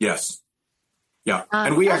 Yes. Yeah.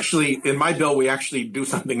 And we actually, in my bill, we actually do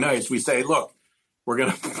something nice. We say, look, we're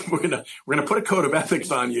gonna put a code of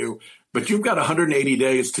ethics on you, but you've got 180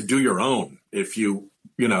 days to do your own if you've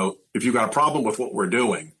got a problem with what we're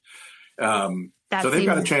doing. So they've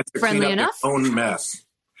got a chance to clean up their own mess.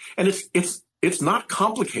 And it's not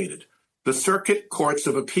complicated. The circuit courts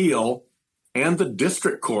of appeal and the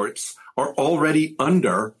district courts are already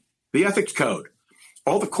under the ethics code.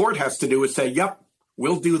 All the court has to do is say, yep,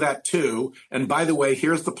 we'll do that too. And by the way,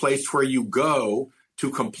 here's the place where you go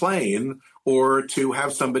to complain or to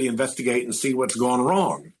have somebody investigate and see what's gone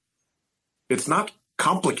wrong. It's not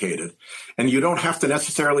complicated. And you don't have to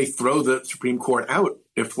necessarily throw the Supreme Court out.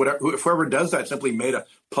 If whoever does that simply made a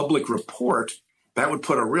public report, that would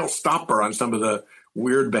put a real stopper on some of the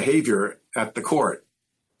weird behavior at the court.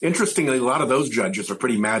 Interestingly, a lot of those judges are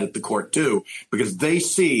pretty mad at the court too, because they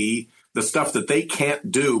see the stuff that they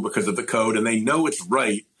can't do because of the code, and they know it's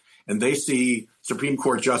right, and they see Supreme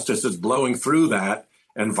Court justices blowing through that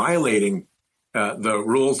and violating the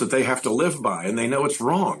rules that they have to live by, and they know it's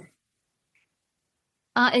wrong.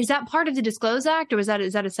 Is that part of the Disclose Act, or is that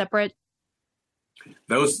a separate?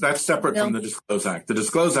 That's separate bill? from the Disclose Act. The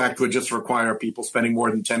Disclose Act would just require people spending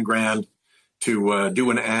more than 10 grand to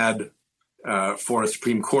do an ad for a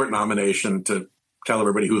Supreme Court nomination to tell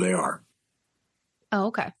everybody who they are. Oh,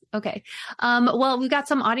 okay. Okay. Well, we've got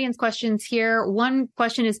some audience questions here. One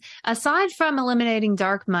question is, aside from eliminating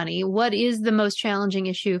dark money, what is the most challenging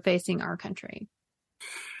issue facing our country?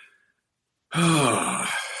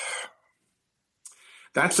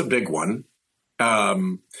 That's a big one.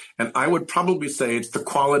 And I would probably say it's the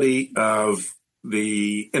quality of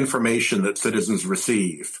the information that citizens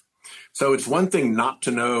receive. So it's one thing not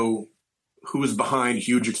to know who's behind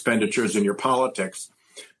huge expenditures in your politics,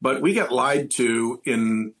 but we get lied to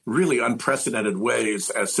in really unprecedented ways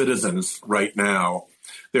as citizens right now.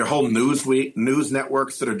 There are whole news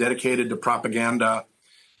networks that are dedicated to propaganda.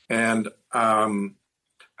 And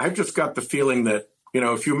I've just got the feeling that,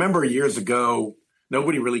 if you remember years ago,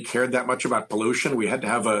 nobody really cared that much about pollution. We had to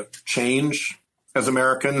have a change as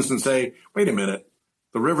Americans and say, wait a minute,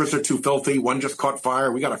 the rivers are too filthy. One just caught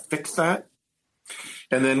fire. We got to fix that.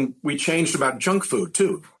 And then we changed about junk food,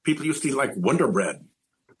 too. People used to eat like Wonder Bread.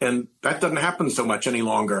 And that doesn't happen so much any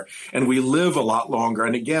longer. And we live a lot longer.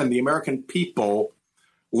 And again, the American people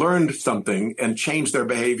learned something and changed their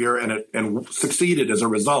behavior and succeeded as a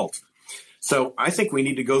result. So I think we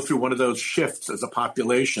need to go through one of those shifts as a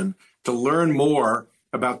population to learn more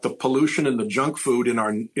about the pollution and the junk food in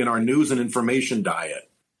our news and information diet.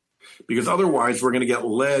 Because otherwise we're going to get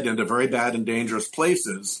led into very bad and dangerous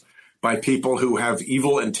places by people who have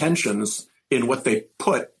evil intentions in what they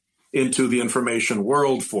put into the information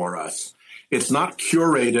world for us. It's not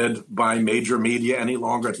curated by major media any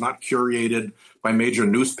longer. It's not curated by major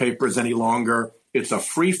newspapers any longer. It's a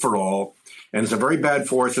free-for-all, and it's a very bad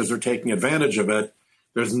forces are taking advantage of it.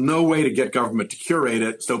 There's no way to get government to curate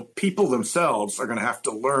it, so people themselves are going to have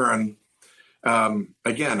to learn,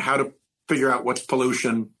 again, how to figure out what's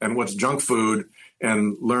pollution and what's junk food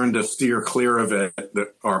and learn to steer clear of it,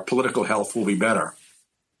 that our political health will be better.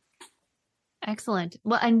 Excellent.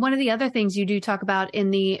 Well, and one of the other things you do talk about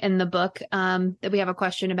in the book that we have a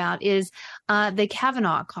question about is the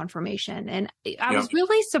Kavanaugh confirmation. And I was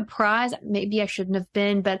really surprised, maybe I shouldn't have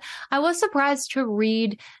been, but I was surprised to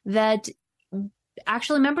read that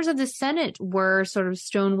actually members of the Senate were sort of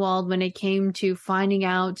stonewalled when it came to finding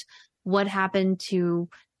out what happened to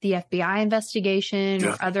the FBI investigation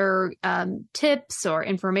or other tips or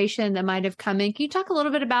information that might have come in. Can you talk a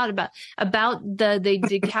little bit about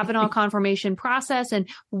the Kavanaugh confirmation process and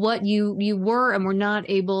what you were and were not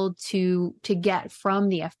able to get from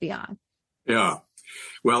the FBI? Yeah.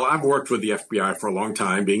 Well, I've worked with the FBI for a long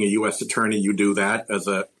time. Being a U.S. attorney, you do that. As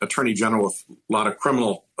an attorney general with a lot of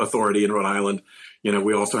criminal authority in Rhode Island,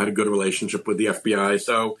 we also had a good relationship with the FBI.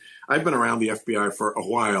 So I've been around the FBI for a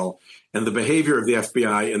while, and the behavior of the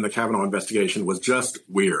FBI in the Kavanaugh investigation was just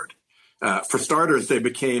weird. For starters, they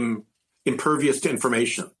became impervious to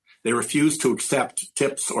information. They refused to accept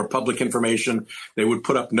tips or public information. They would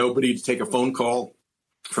put up nobody to take a phone call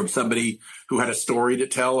from somebody who had a story to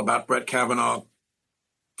tell about Brett Kavanaugh.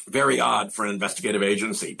 Very odd for an investigative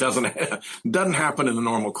agency. Doesn't happen in the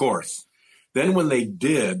normal course. Then when they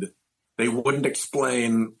did, they wouldn't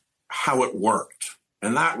explain how it worked.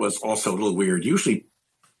 And that was also a little weird. Usually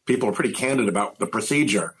people are pretty candid about the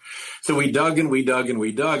procedure. So we dug and we dug and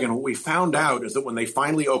we dug. And what we found out is that when they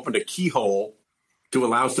finally opened a keyhole to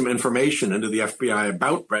allow some information into the FBI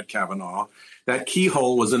about Brett Kavanaugh, that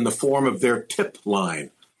keyhole was in the form of their tip line,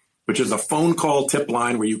 which is a phone call tip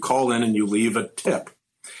line where you call in and you leave a tip.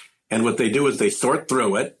 And what they do is they sort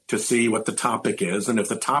through it to see what the topic is. And if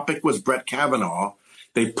the topic was Brett Kavanaugh,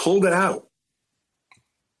 they pulled it out.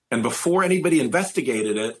 And before anybody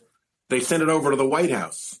investigated it, they sent it over to the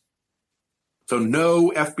Whitehouse. So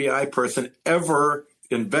no FBI person ever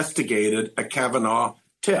investigated a Kavanaugh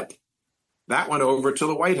tip. That went over to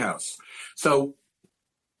the White House. So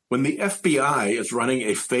when the FBI is running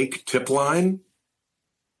a fake tip line,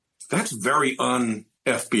 that's very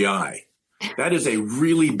un-FBI. That is a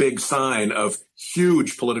really big sign of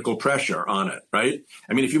huge political pressure on it, right?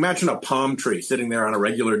 I mean, if you imagine a palm tree sitting there on a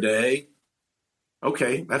regular day,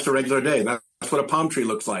 okay, that's a regular day. That's what a palm tree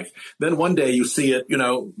looks like. Then one day you see it,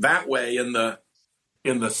 that way in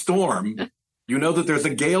the storm, you know that there's a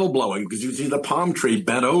gale blowing because you see the palm tree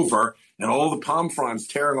bent over and all the palm fronds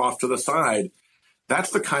tearing off to the side. That's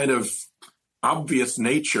the kind of obvious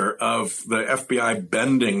nature of the FBI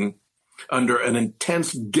bending under an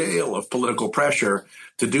intense gale of political pressure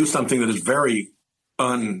to do something that is very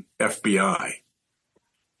un-FBI.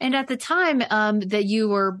 And at the time that you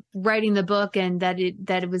were writing the book and that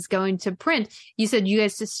it was going to print, you said you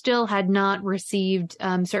guys still had not received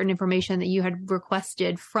certain information that you had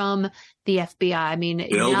requested from the FBI. I mean,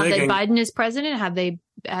 Still now digging. that Biden is president, have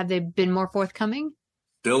they been more forthcoming?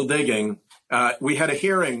 Still digging. We had a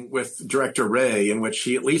hearing with Director Wray in which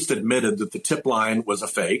he at least admitted that the tip line was a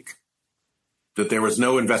fake, that there was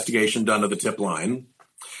no investigation done of the tip line.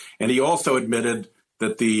 And he also admitted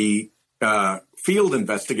that the field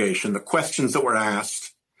investigation, the questions that were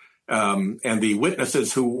asked, and the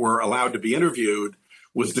witnesses who were allowed to be interviewed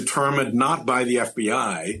was determined not by the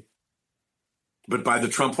FBI, but by the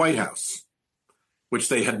Trump Whitehouse, which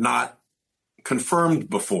they had not confirmed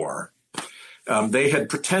before. They had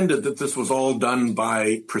pretended that this was all done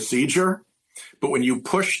by procedure, but when you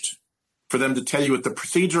pushed for them to tell you what the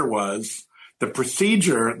procedure was, the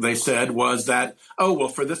procedure, they said, was that, oh, well,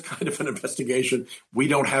 for this kind of an investigation, we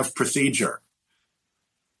don't have procedure.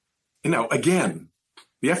 You know, again,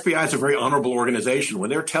 the FBI is a very honorable organization.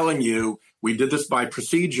 When they're telling you we did this by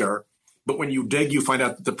procedure, but when you dig, you find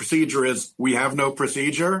out that the procedure is we have no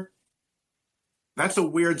procedure. That's a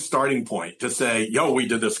weird starting point to say, yo, we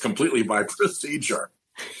did this completely by procedure.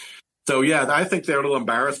 So, yeah, I think they're a little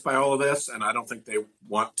embarrassed by all of this, and I don't think they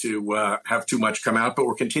want to have too much come out. But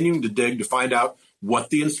we're continuing to dig to find out what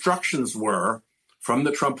the instructions were from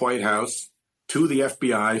the Trump White House to the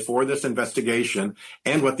FBI for this investigation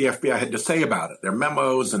and what the FBI had to say about it, their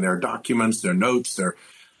memos and their documents, their notes.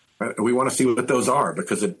 We want to see what those are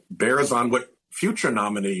because it bears on what future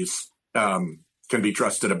nominees can be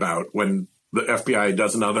trusted about when the FBI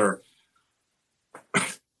does another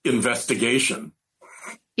investigation.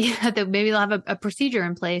 Yeah, maybe they'll have a procedure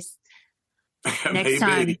in place next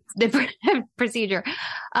time. The procedure.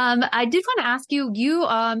 I did want to ask you,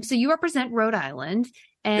 so you represent Rhode Island,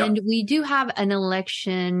 and we do have an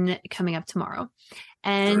election coming up tomorrow.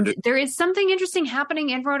 And there is something interesting happening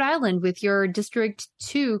in Rhode Island with your District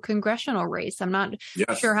 2 congressional race. I'm not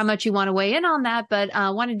sure how much you want to weigh in on that, but I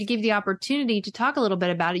wanted to give you the opportunity to talk a little bit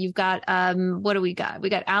about it. You've got, what do we got? We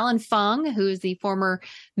got Alan Fung, who's the former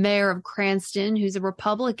mayor of Cranston, who's a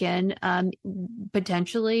Republican,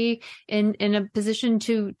 potentially in a position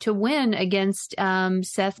to win against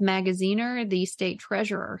Seth Magaziner, the state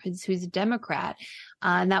treasurer, who's a Democrat.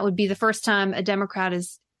 And that would be the first time a Democrat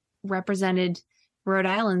has represented Rhode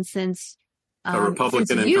Island since a Republican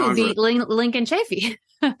since in you Congress. beat Lincoln Chafee.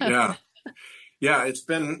 Yeah, it's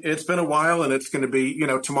been a while, and it's going to be,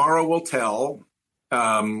 tomorrow will tell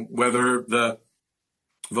whether the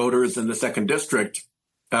voters in the second district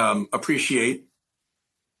appreciate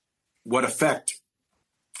what effect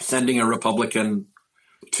sending a Republican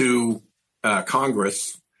to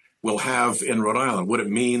Congress will have in Rhode Island, what it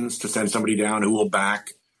means to send somebody down who will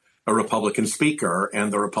back a Republican speaker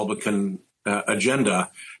and the Republican agenda,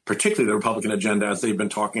 particularly the Republican agenda as they've been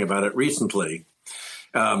talking about it recently.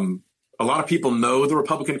 A lot of people know the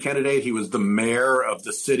Republican candidate. He was the mayor of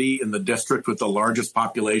the city in the district with the largest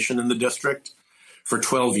population in the district for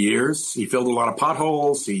 12 years. He filled a lot of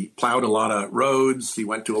potholes. He plowed a lot of roads. He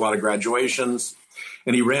went to a lot of graduations,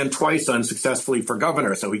 and he ran twice unsuccessfully for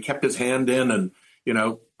governor. So he kept his hand in and,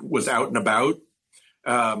 was out and about.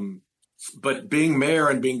 But being mayor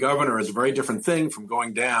and being governor is a very different thing from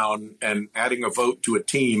going down and adding a vote to a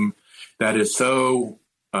team that is so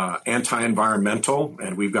anti-environmental.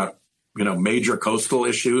 And we've got, major coastal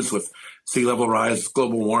issues with sea level rise,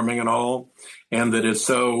 global warming and all, and that is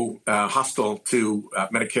so hostile to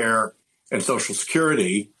Medicare and Social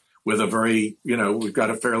Security with a very, we've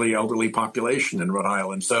got a fairly elderly population in Rhode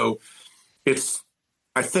Island. So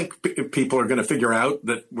I think people are going to figure out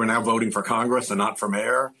that we're now voting for Congress and not for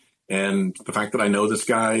mayor. And the fact that I know this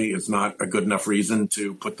guy is not a good enough reason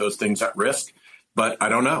to put those things at risk. But I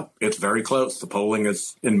don't know. It's very close. The polling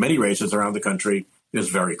is, in many races around the country, is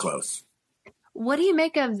very close. What do you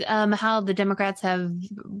make of how the Democrats have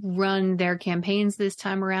run their campaigns this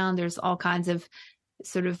time around? There's all kinds of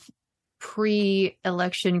sort of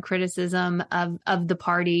pre-election criticism of the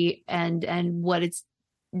party and what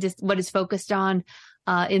it's focused on.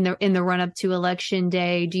 In the run up to election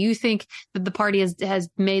day, do you think that the party has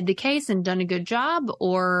made the case and done a good job,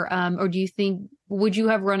 or do you think would you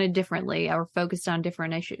have run it differently or focused on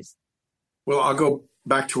different issues? Well, I'll go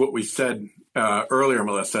back to what we said earlier,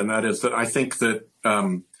 Melissa, and that is that I think that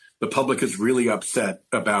the public is really upset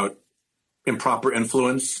about improper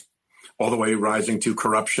influence, all the way rising to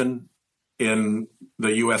corruption in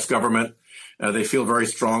the U.S. government. They feel very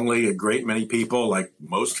strongly, a great many people, like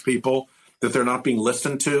most people, that they're not being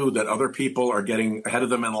listened to, that other people are getting ahead of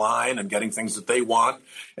them in line and getting things that they want,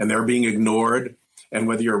 and they're being ignored. And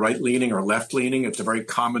whether you're right-leaning or left-leaning, it's a very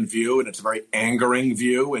common view, and it's a very angering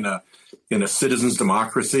view in a citizens'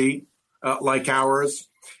 democracy like ours.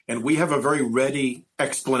 And we have a very ready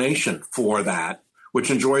explanation for that, which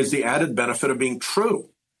enjoys the added benefit of being true.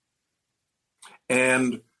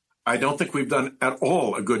 And I don't think we've done at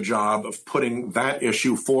all a good job of putting that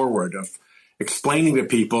issue forward, of explaining to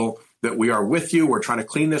people that we are with you, we're trying to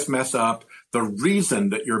clean this mess up. The reason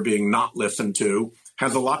that you're being not listened to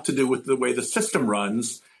has a lot to do with the way the system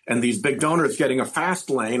runs and these big donors getting a fast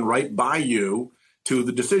lane right by you to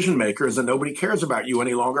the decision makers, and nobody cares about you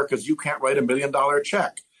any longer because you can't write $1 million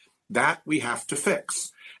check. That we have to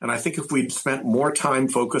fix. And I think if we'd spent more time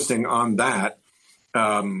focusing on that,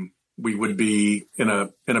 we would be in a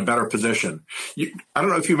better position. I don't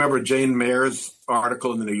know if you remember Jane Mayer's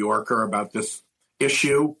article in the New Yorker about this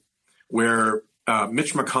issue where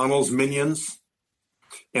Mitch McConnell's minions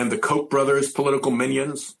and the Koch brothers' political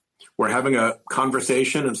minions were having a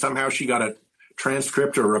conversation, and somehow she got a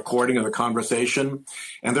transcript or a recording of the conversation.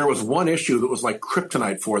 And there was one issue that was like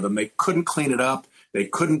kryptonite for them. They couldn't clean it up. They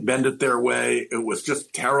couldn't bend it their way. It was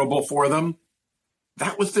just terrible for them.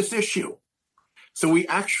 That was this issue. So we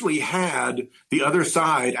actually had the other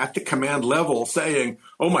side at the command level saying,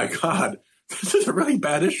 oh my God, this is a really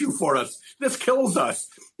bad issue for us. This kills us.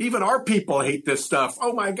 Even our people hate this stuff.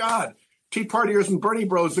 Oh my God. Tea Partiers and Bernie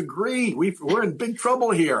bros agree. We're in big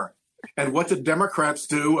trouble here. And what did Democrats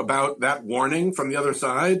do about that warning from the other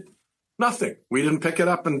side? Nothing. We didn't pick it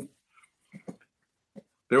up. And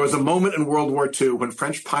there was a moment in World War II when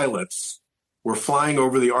French pilots were flying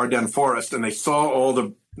over the Ardennes forest and they saw all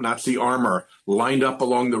the Nazi armor lined up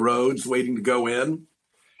along the roads waiting to go in.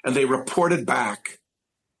 And they reported back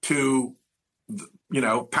to,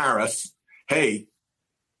 Paris, hey,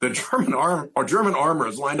 the German armor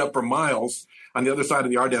is lined up for miles on the other side of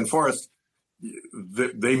the Ardennes forest.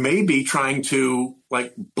 They may be trying to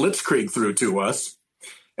blitzkrieg through to us.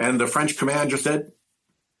 And the French command just said,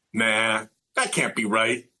 nah, that can't be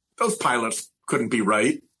right. Those pilots couldn't be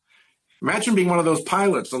right. Imagine being one of those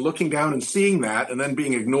pilots and looking down and seeing that and then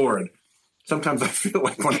being ignored. Sometimes I feel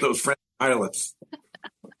like one of those French pilots.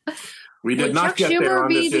 We did not get there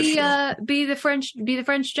on this issue. Be the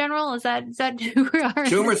French general? Is that who we are?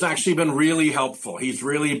 Schumer's actually been really helpful. He's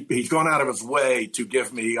gone out of his way to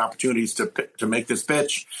give me opportunities to make this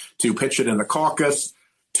pitch, to pitch it in the caucus,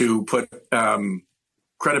 to put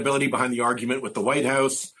credibility behind the argument with the White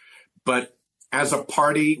House. But as a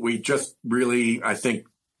party, we just really, I think,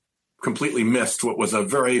 completely missed what was a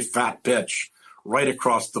very fat pitch right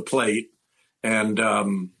across the plate. And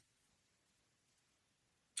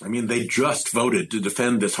they just voted to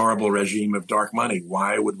defend this horrible regime of dark money.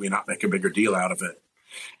 Why would we not make a bigger deal out of it?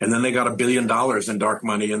 And then they got $1 billion in dark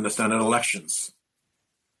money in the Senate elections.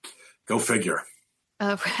 Go figure.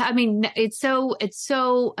 It's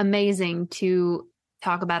so amazing to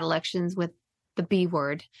talk about elections with the B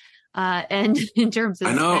word. And in terms of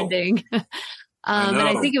spending. And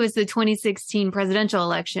I think it was the 2016 presidential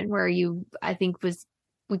election where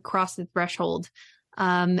we crossed the threshold.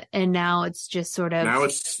 And now it's just sort of. Now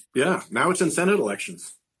it's in Senate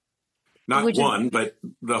elections. Not one, but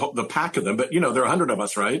the pack of them. But, there are 100 of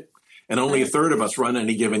us, right? And only a third of us run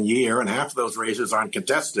any given year. And half of those races aren't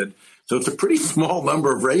contested. So it's a pretty small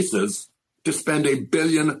number of races to spend $1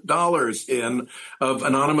 billion in of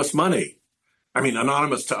anonymous money.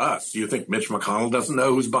 Anonymous to us. You think Mitch McConnell doesn't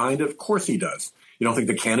know who's behind it? Of course he does. You don't think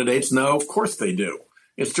the candidates know? Of course they do.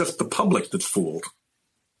 It's just the public that's fooled.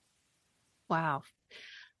 Wow.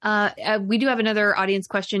 We do have another audience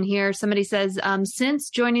question here. Somebody says, since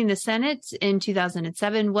joining the Senate in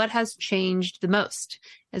 2007, what has changed the most?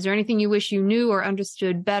 Is there anything you wish you knew or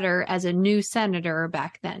understood better as a new senator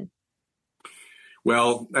back then?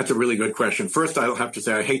 Well, that's a really good question. First, I'll have to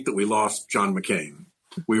say I hate that we lost John McCain.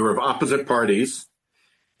 We were of opposite parties,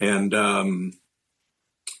 and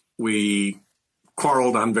we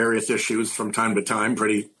quarreled on various issues from time to time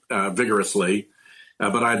pretty vigorously.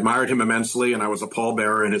 But I admired him immensely, and I was a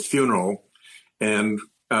pallbearer in his funeral. And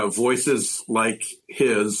voices like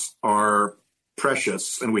his are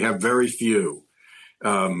precious, and we have very few.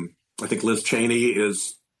 I think Liz Cheney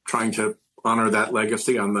is trying to honor that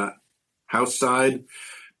legacy on the House side.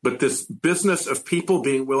 But this business of people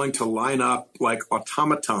being willing to line up like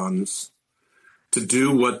automatons to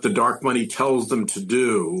do what the dark money tells them to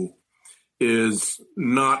do is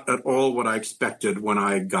not at all what I expected when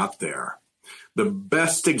I got there. The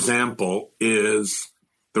best example is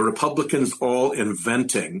the Republicans all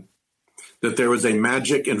inventing that there was a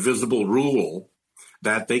magic invisible rule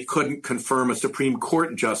that they couldn't confirm a Supreme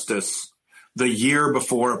Court justice the year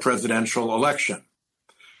before a presidential election.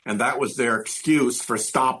 And that was their excuse for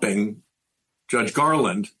stopping Judge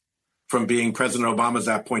Garland from being President Obama's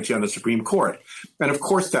appointee on the Supreme Court. And of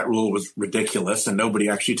course, that rule was ridiculous and nobody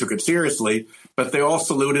actually took it seriously, but they all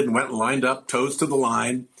saluted and went and lined up, toes to the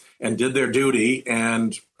line, and did their duty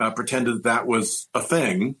and pretended that was a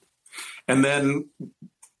thing. And then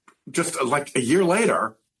just like a year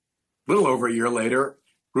later, a little over a year later,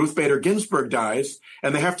 Ruth Bader Ginsburg dies,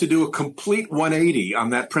 and they have to do a complete 180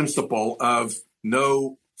 on that principle of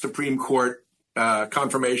no Supreme Court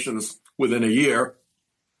confirmations within a year.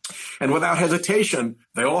 And without hesitation,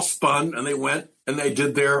 they all spun and they went and they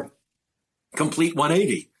did their complete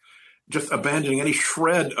 180, just abandoning any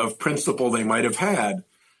shred of principle they might have had.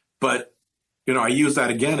 But, I use that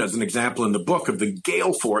again as an example in the book of the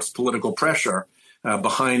gale force political pressure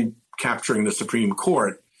behind capturing the Supreme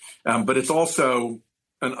Court. But it's also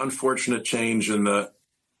an unfortunate change in the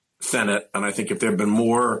Senate. And I think if there had been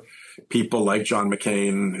more people like John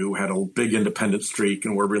McCain who had a big independent streak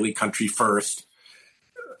and were really country first,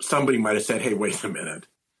 somebody might have said, hey, wait a minute.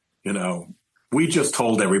 We just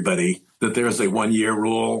told everybody that there's a 1-year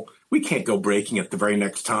rule. We can't go breaking it the very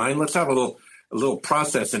next time. Let's have a little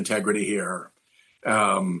process integrity here.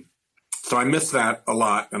 So I miss that a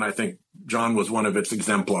lot. And I think John was one of its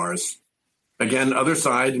exemplars. Again, other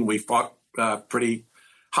side, and we fought pretty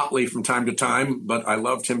hotly from time to time, but I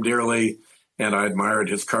loved him dearly and I admired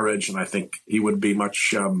his courage. And I think he would be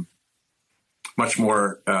much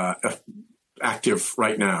more active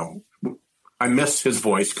right now. I miss his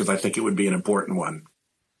voice because I think it would be an important one.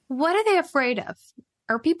 What are they afraid of?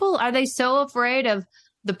 Are they so afraid of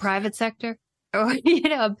the private sector or, of being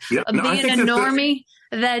a normie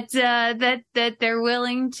that they're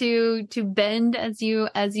willing to bend, as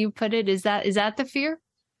you put it? Is that the fear?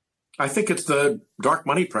 I think it's the dark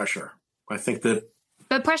money pressure. I think that.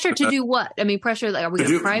 But pressure to do what? I mean, pressure. Are we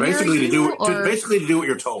to a primary? Basically to do what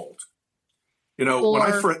you're told.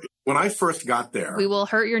 When I first got there, we will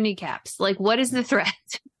hurt your kneecaps. Like, what is the threat?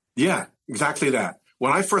 Yeah, exactly that.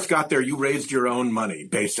 When I first got there, you raised your own money,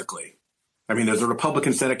 basically. I mean, there's a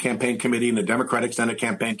Republican Senate campaign committee and a Democratic Senate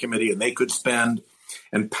campaign committee, and they could spend,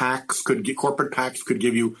 and corporate PACs could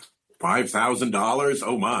give you $5,000.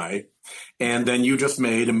 Oh my. And then you just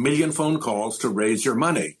made 1 million phone calls to raise your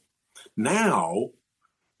money. Now,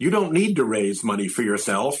 you don't need to raise money for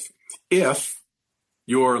yourself if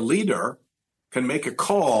your leader can make a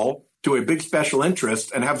call to a big special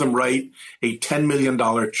interest and have them write a $10 million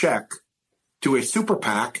check to a super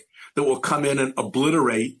PAC that will come in and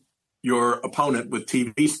obliterate your opponent with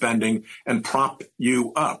TV spending and prop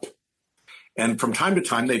you up. And from time to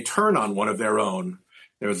time, they turn on one of their own.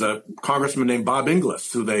 There was a congressman named Bob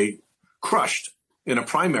Inglis who they crushed in a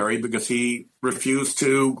primary because he refused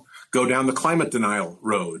to go down the climate denial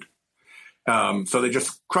road. So they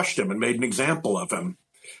just crushed him and made an example of him.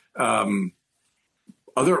 And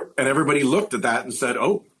everybody looked at that and said,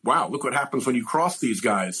 oh, wow, look what happens when you cross these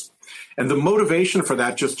guys. And the motivation for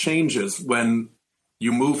that just changes when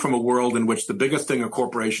you move from a world in which the biggest thing a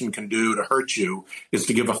corporation can do to hurt you is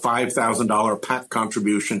to give a $5,000 PAC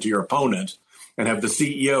contribution to your opponent and have the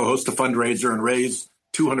CEO host a fundraiser and raise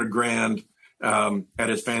 $200,000 at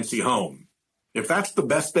his fancy home. If that's the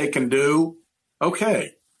best they can do,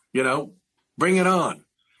 okay, bring it on.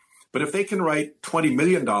 But if they can write $20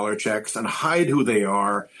 million checks and hide who they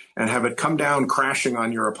are and have it come down crashing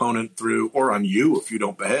on your opponent or on you if you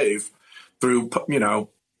don't behave, through,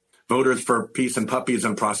 voters for peace and puppies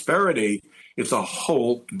and prosperity, it's a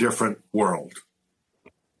whole different world.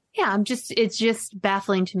 Yeah, it's just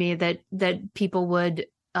baffling to me that people would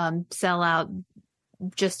sell out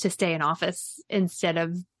just to stay in office instead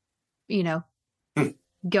of,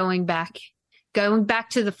 going back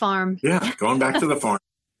to the farm. Yeah, going back to the farm.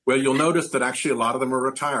 Well, you'll notice that actually a lot of them are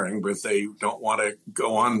retiring because they don't want to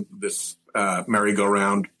go on this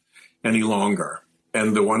merry-go-round any longer.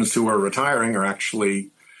 And the ones who are retiring are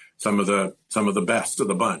actually some of the best of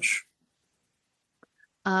the bunch.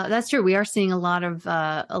 That's true. We are seeing a lot of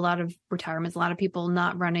retirements. A lot of people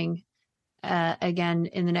not running again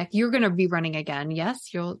in the next. You're going to be running again,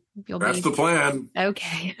 yes? You'll. That's the plan.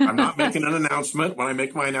 Okay. I'm not making an announcement. When I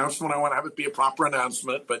make my announcement, I want to have it be a proper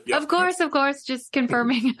announcement. But yeah. Of course, just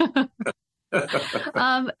confirming.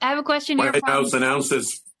 I have a question here. Whitehouse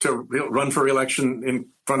announces to run for re-election in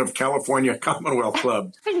front of California Commonwealth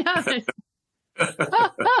Club.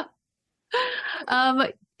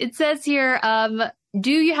 It says here, do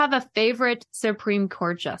you have a favorite Supreme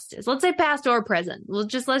Court justice? Let's say past or present.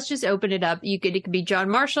 Let's just open it up. It could be John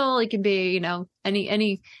Marshall. It can be,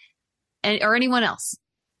 any or anyone else.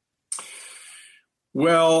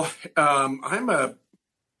 Well, I'm a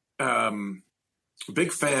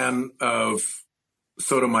big fan of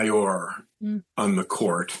Sotomayor on the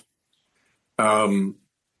court.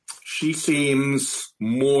 She seems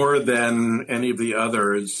more than any of the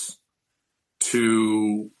others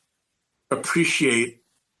to appreciate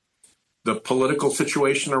the political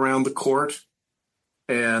situation around the court,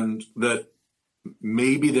 and that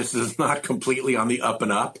maybe this is not completely on the up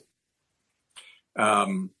and up.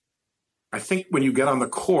 I think when you get on the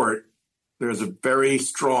court, there's a very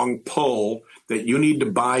strong pull that you need to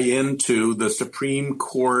buy into the Supreme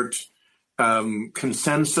Court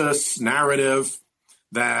consensus narrative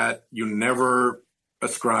that you never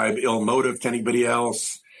ascribe ill motive to anybody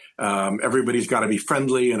else. Everybody's got to be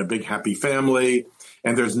friendly and a big happy family.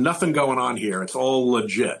 And there's nothing going on here. It's all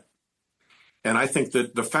legit. And I think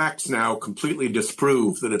that the facts now completely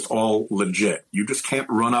disprove that it's all legit. You just can't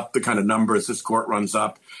run up the kind of numbers this court runs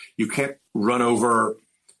up. You can't run over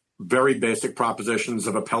very basic propositions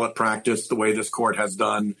of appellate practice the way this court has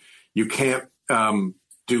done. You can't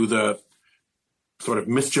do the sort of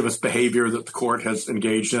mischievous behavior that the court has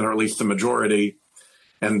engaged in, or at least the majority.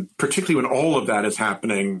 And particularly when all of that is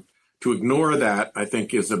happening, to ignore that, I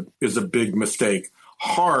think, is a big mistake.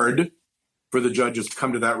 Hard for the judges to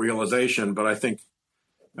come to that realization, but I think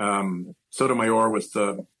Sotomayor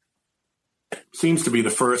seems to be the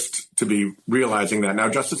first to be realizing that. Now,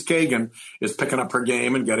 Justice Kagan is picking up her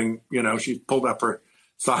game and getting, she's pulled up her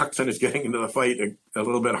socks and is getting into the fight a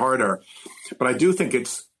little bit harder. But I do think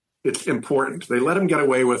it's important. They let him get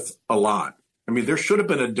away with a lot. I mean, there should have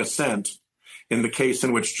been a dissent in the case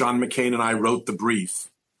in which John McCain and I wrote the brief,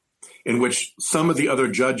 in which some of the other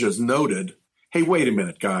judges noted, hey, wait a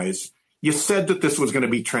minute, guys. You said that this was going to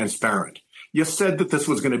be transparent. You said that this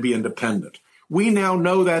was going to be independent. We now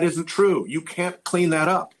know that isn't true. You can't clean that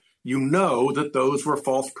up. You know that those were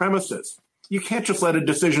false premises. You can't just let a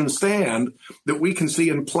decision stand that we can see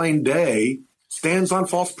in plain day stands on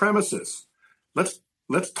false premises.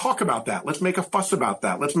 Let's talk about that. Let's make a fuss about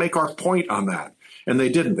that. Let's make our point on that. And they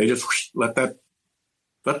didn't. They just let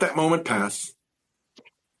that moment pass.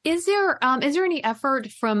 Is there any effort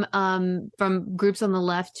from groups on the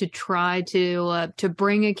left to try to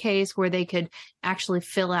bring a case where they could actually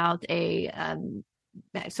fill out a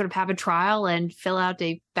sort of have a trial and fill out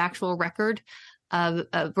a factual record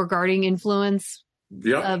regarding influence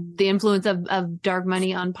of the influence of dark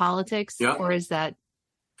money on politics? Yep. Or is that?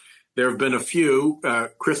 There have been a few.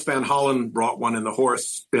 Chris Van Hollen brought one in the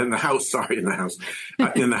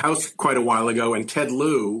House quite a while ago, and Ted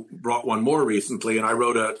Lieu brought one more recently, and I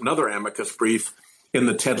wrote another amicus brief in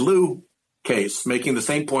the Ted Lieu case, making the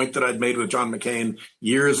same point that I'd made with John McCain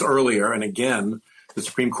years earlier. And again, the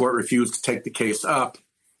Supreme Court refused to take the case up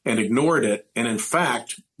and ignored it. And in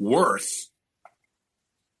fact, worse,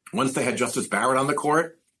 once they had Justice Barrett on the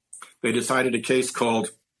court, they decided a case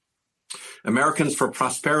called Americans for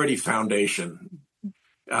Prosperity Foundation,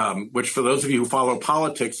 which for those of you who follow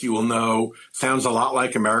politics, you will know sounds a lot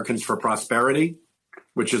like Americans for Prosperity,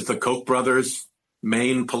 which is the Koch brothers'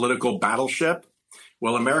 main political battleship.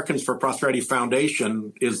 Well, Americans for Prosperity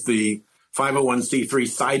Foundation is the 501c3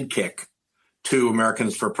 sidekick to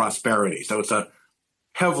Americans for Prosperity. So it's a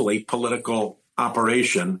heavily political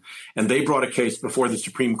operation. And they brought a case before the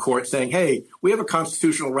Supreme Court saying, hey, we have a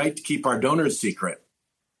constitutional right to keep our donors secret.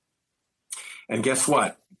 And guess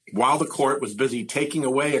what? While the court was busy taking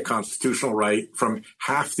away a constitutional right from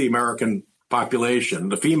half the American population,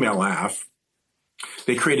 the female half,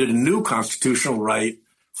 they created a new constitutional right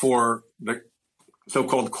for the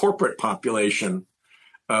so-called corporate population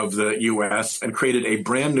of the U.S. and created a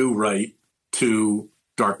brand new right to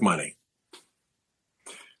dark money.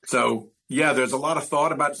 So, yeah, there's a lot of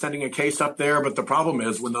thought about sending a case up there, but the problem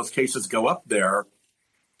is when those cases go up there,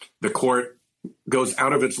 the court goes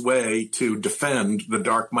out of its way to defend the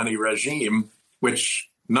dark money regime, which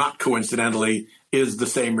not coincidentally is the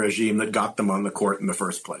same regime that got them on the court in the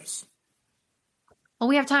first place. Well,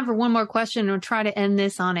 we have time for one more question, and we'll try to end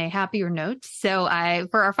this on a happier note. So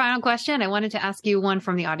for our final question, I wanted to ask you one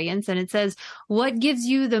from the audience, and it says, what gives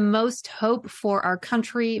you the most hope for our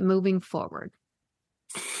country moving forward?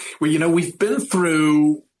 Well, we've been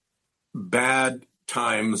through bad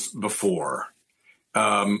times before.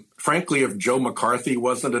 Frankly, if Joe McCarthy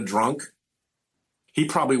wasn't a drunk, he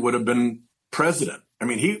probably would have been president. I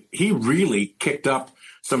mean, he really kicked up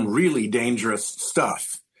some really dangerous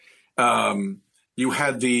stuff. You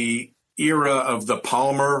had the era of the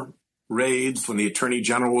Palmer raids when the attorney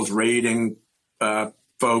general was raiding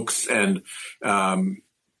folks and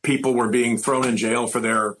people were being thrown in jail for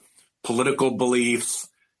their political beliefs.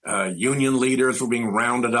 Union leaders were being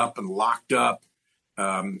rounded up and locked up.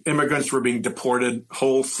 Immigrants were being deported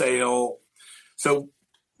wholesale. So,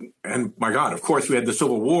 and my God, of course, we had the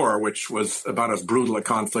Civil War, which was about as brutal a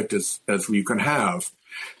conflict as you can have.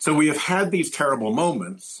 So we have had these terrible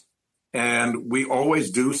moments, and we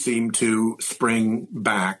always do seem to spring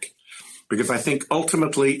back, because I think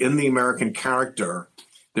ultimately in the American character,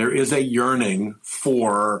 there is a yearning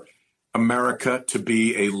for America to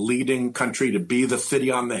be a leading country, to be the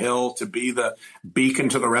city on the hill, to be the beacon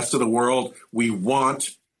to the rest of the world. We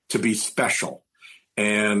want to be special.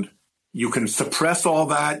 And you can suppress all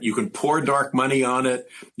that. You can pour dark money on it.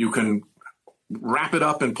 You can wrap it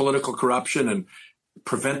up in political corruption and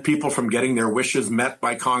prevent people from getting their wishes met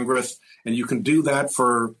by Congress. And you can do that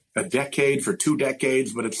for a decade, for 2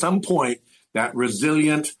 decades. But at some point, that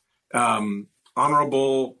resilient,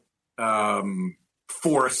 honorable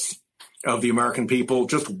force of the American people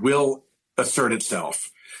just will assert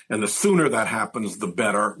itself. And the sooner that happens, the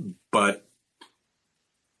better. But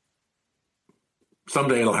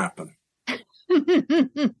someday it'll happen.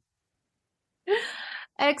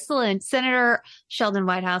 Excellent. Senator Sheldon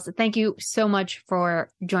Whitehouse, thank you so much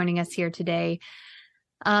for joining us here today.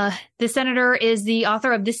 The senator is the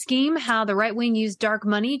author of The Scheme, How the Right Wing Used Dark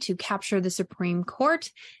Money to Capture the Supreme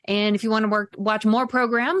Court. And if you want to watch more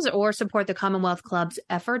programs or support the Commonwealth Club's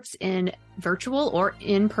efforts in virtual or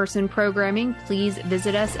in-person programming, please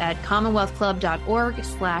visit us at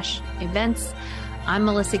commonwealthclub.org/events. I'm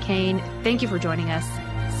Melissa Kane. Thank you for joining us.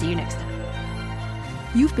 See you next time.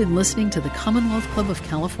 You've been listening to the Commonwealth Club of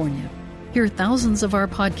California. Hear thousands of our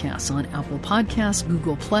podcasts on Apple Podcasts,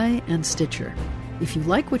 Google Play, and Stitcher. If you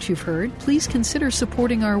like what you've heard, please consider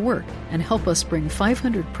supporting our work and help us bring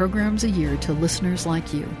 500 programs a year to listeners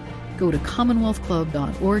like you. Go to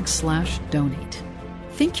commonwealthclub.org/donate.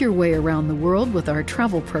 Think your way around the world with our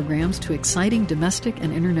travel programs to exciting domestic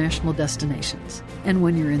and international destinations. And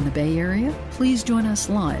when you're in the Bay Area, please join us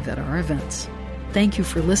live at our events. Thank you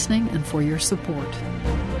for listening and for your support.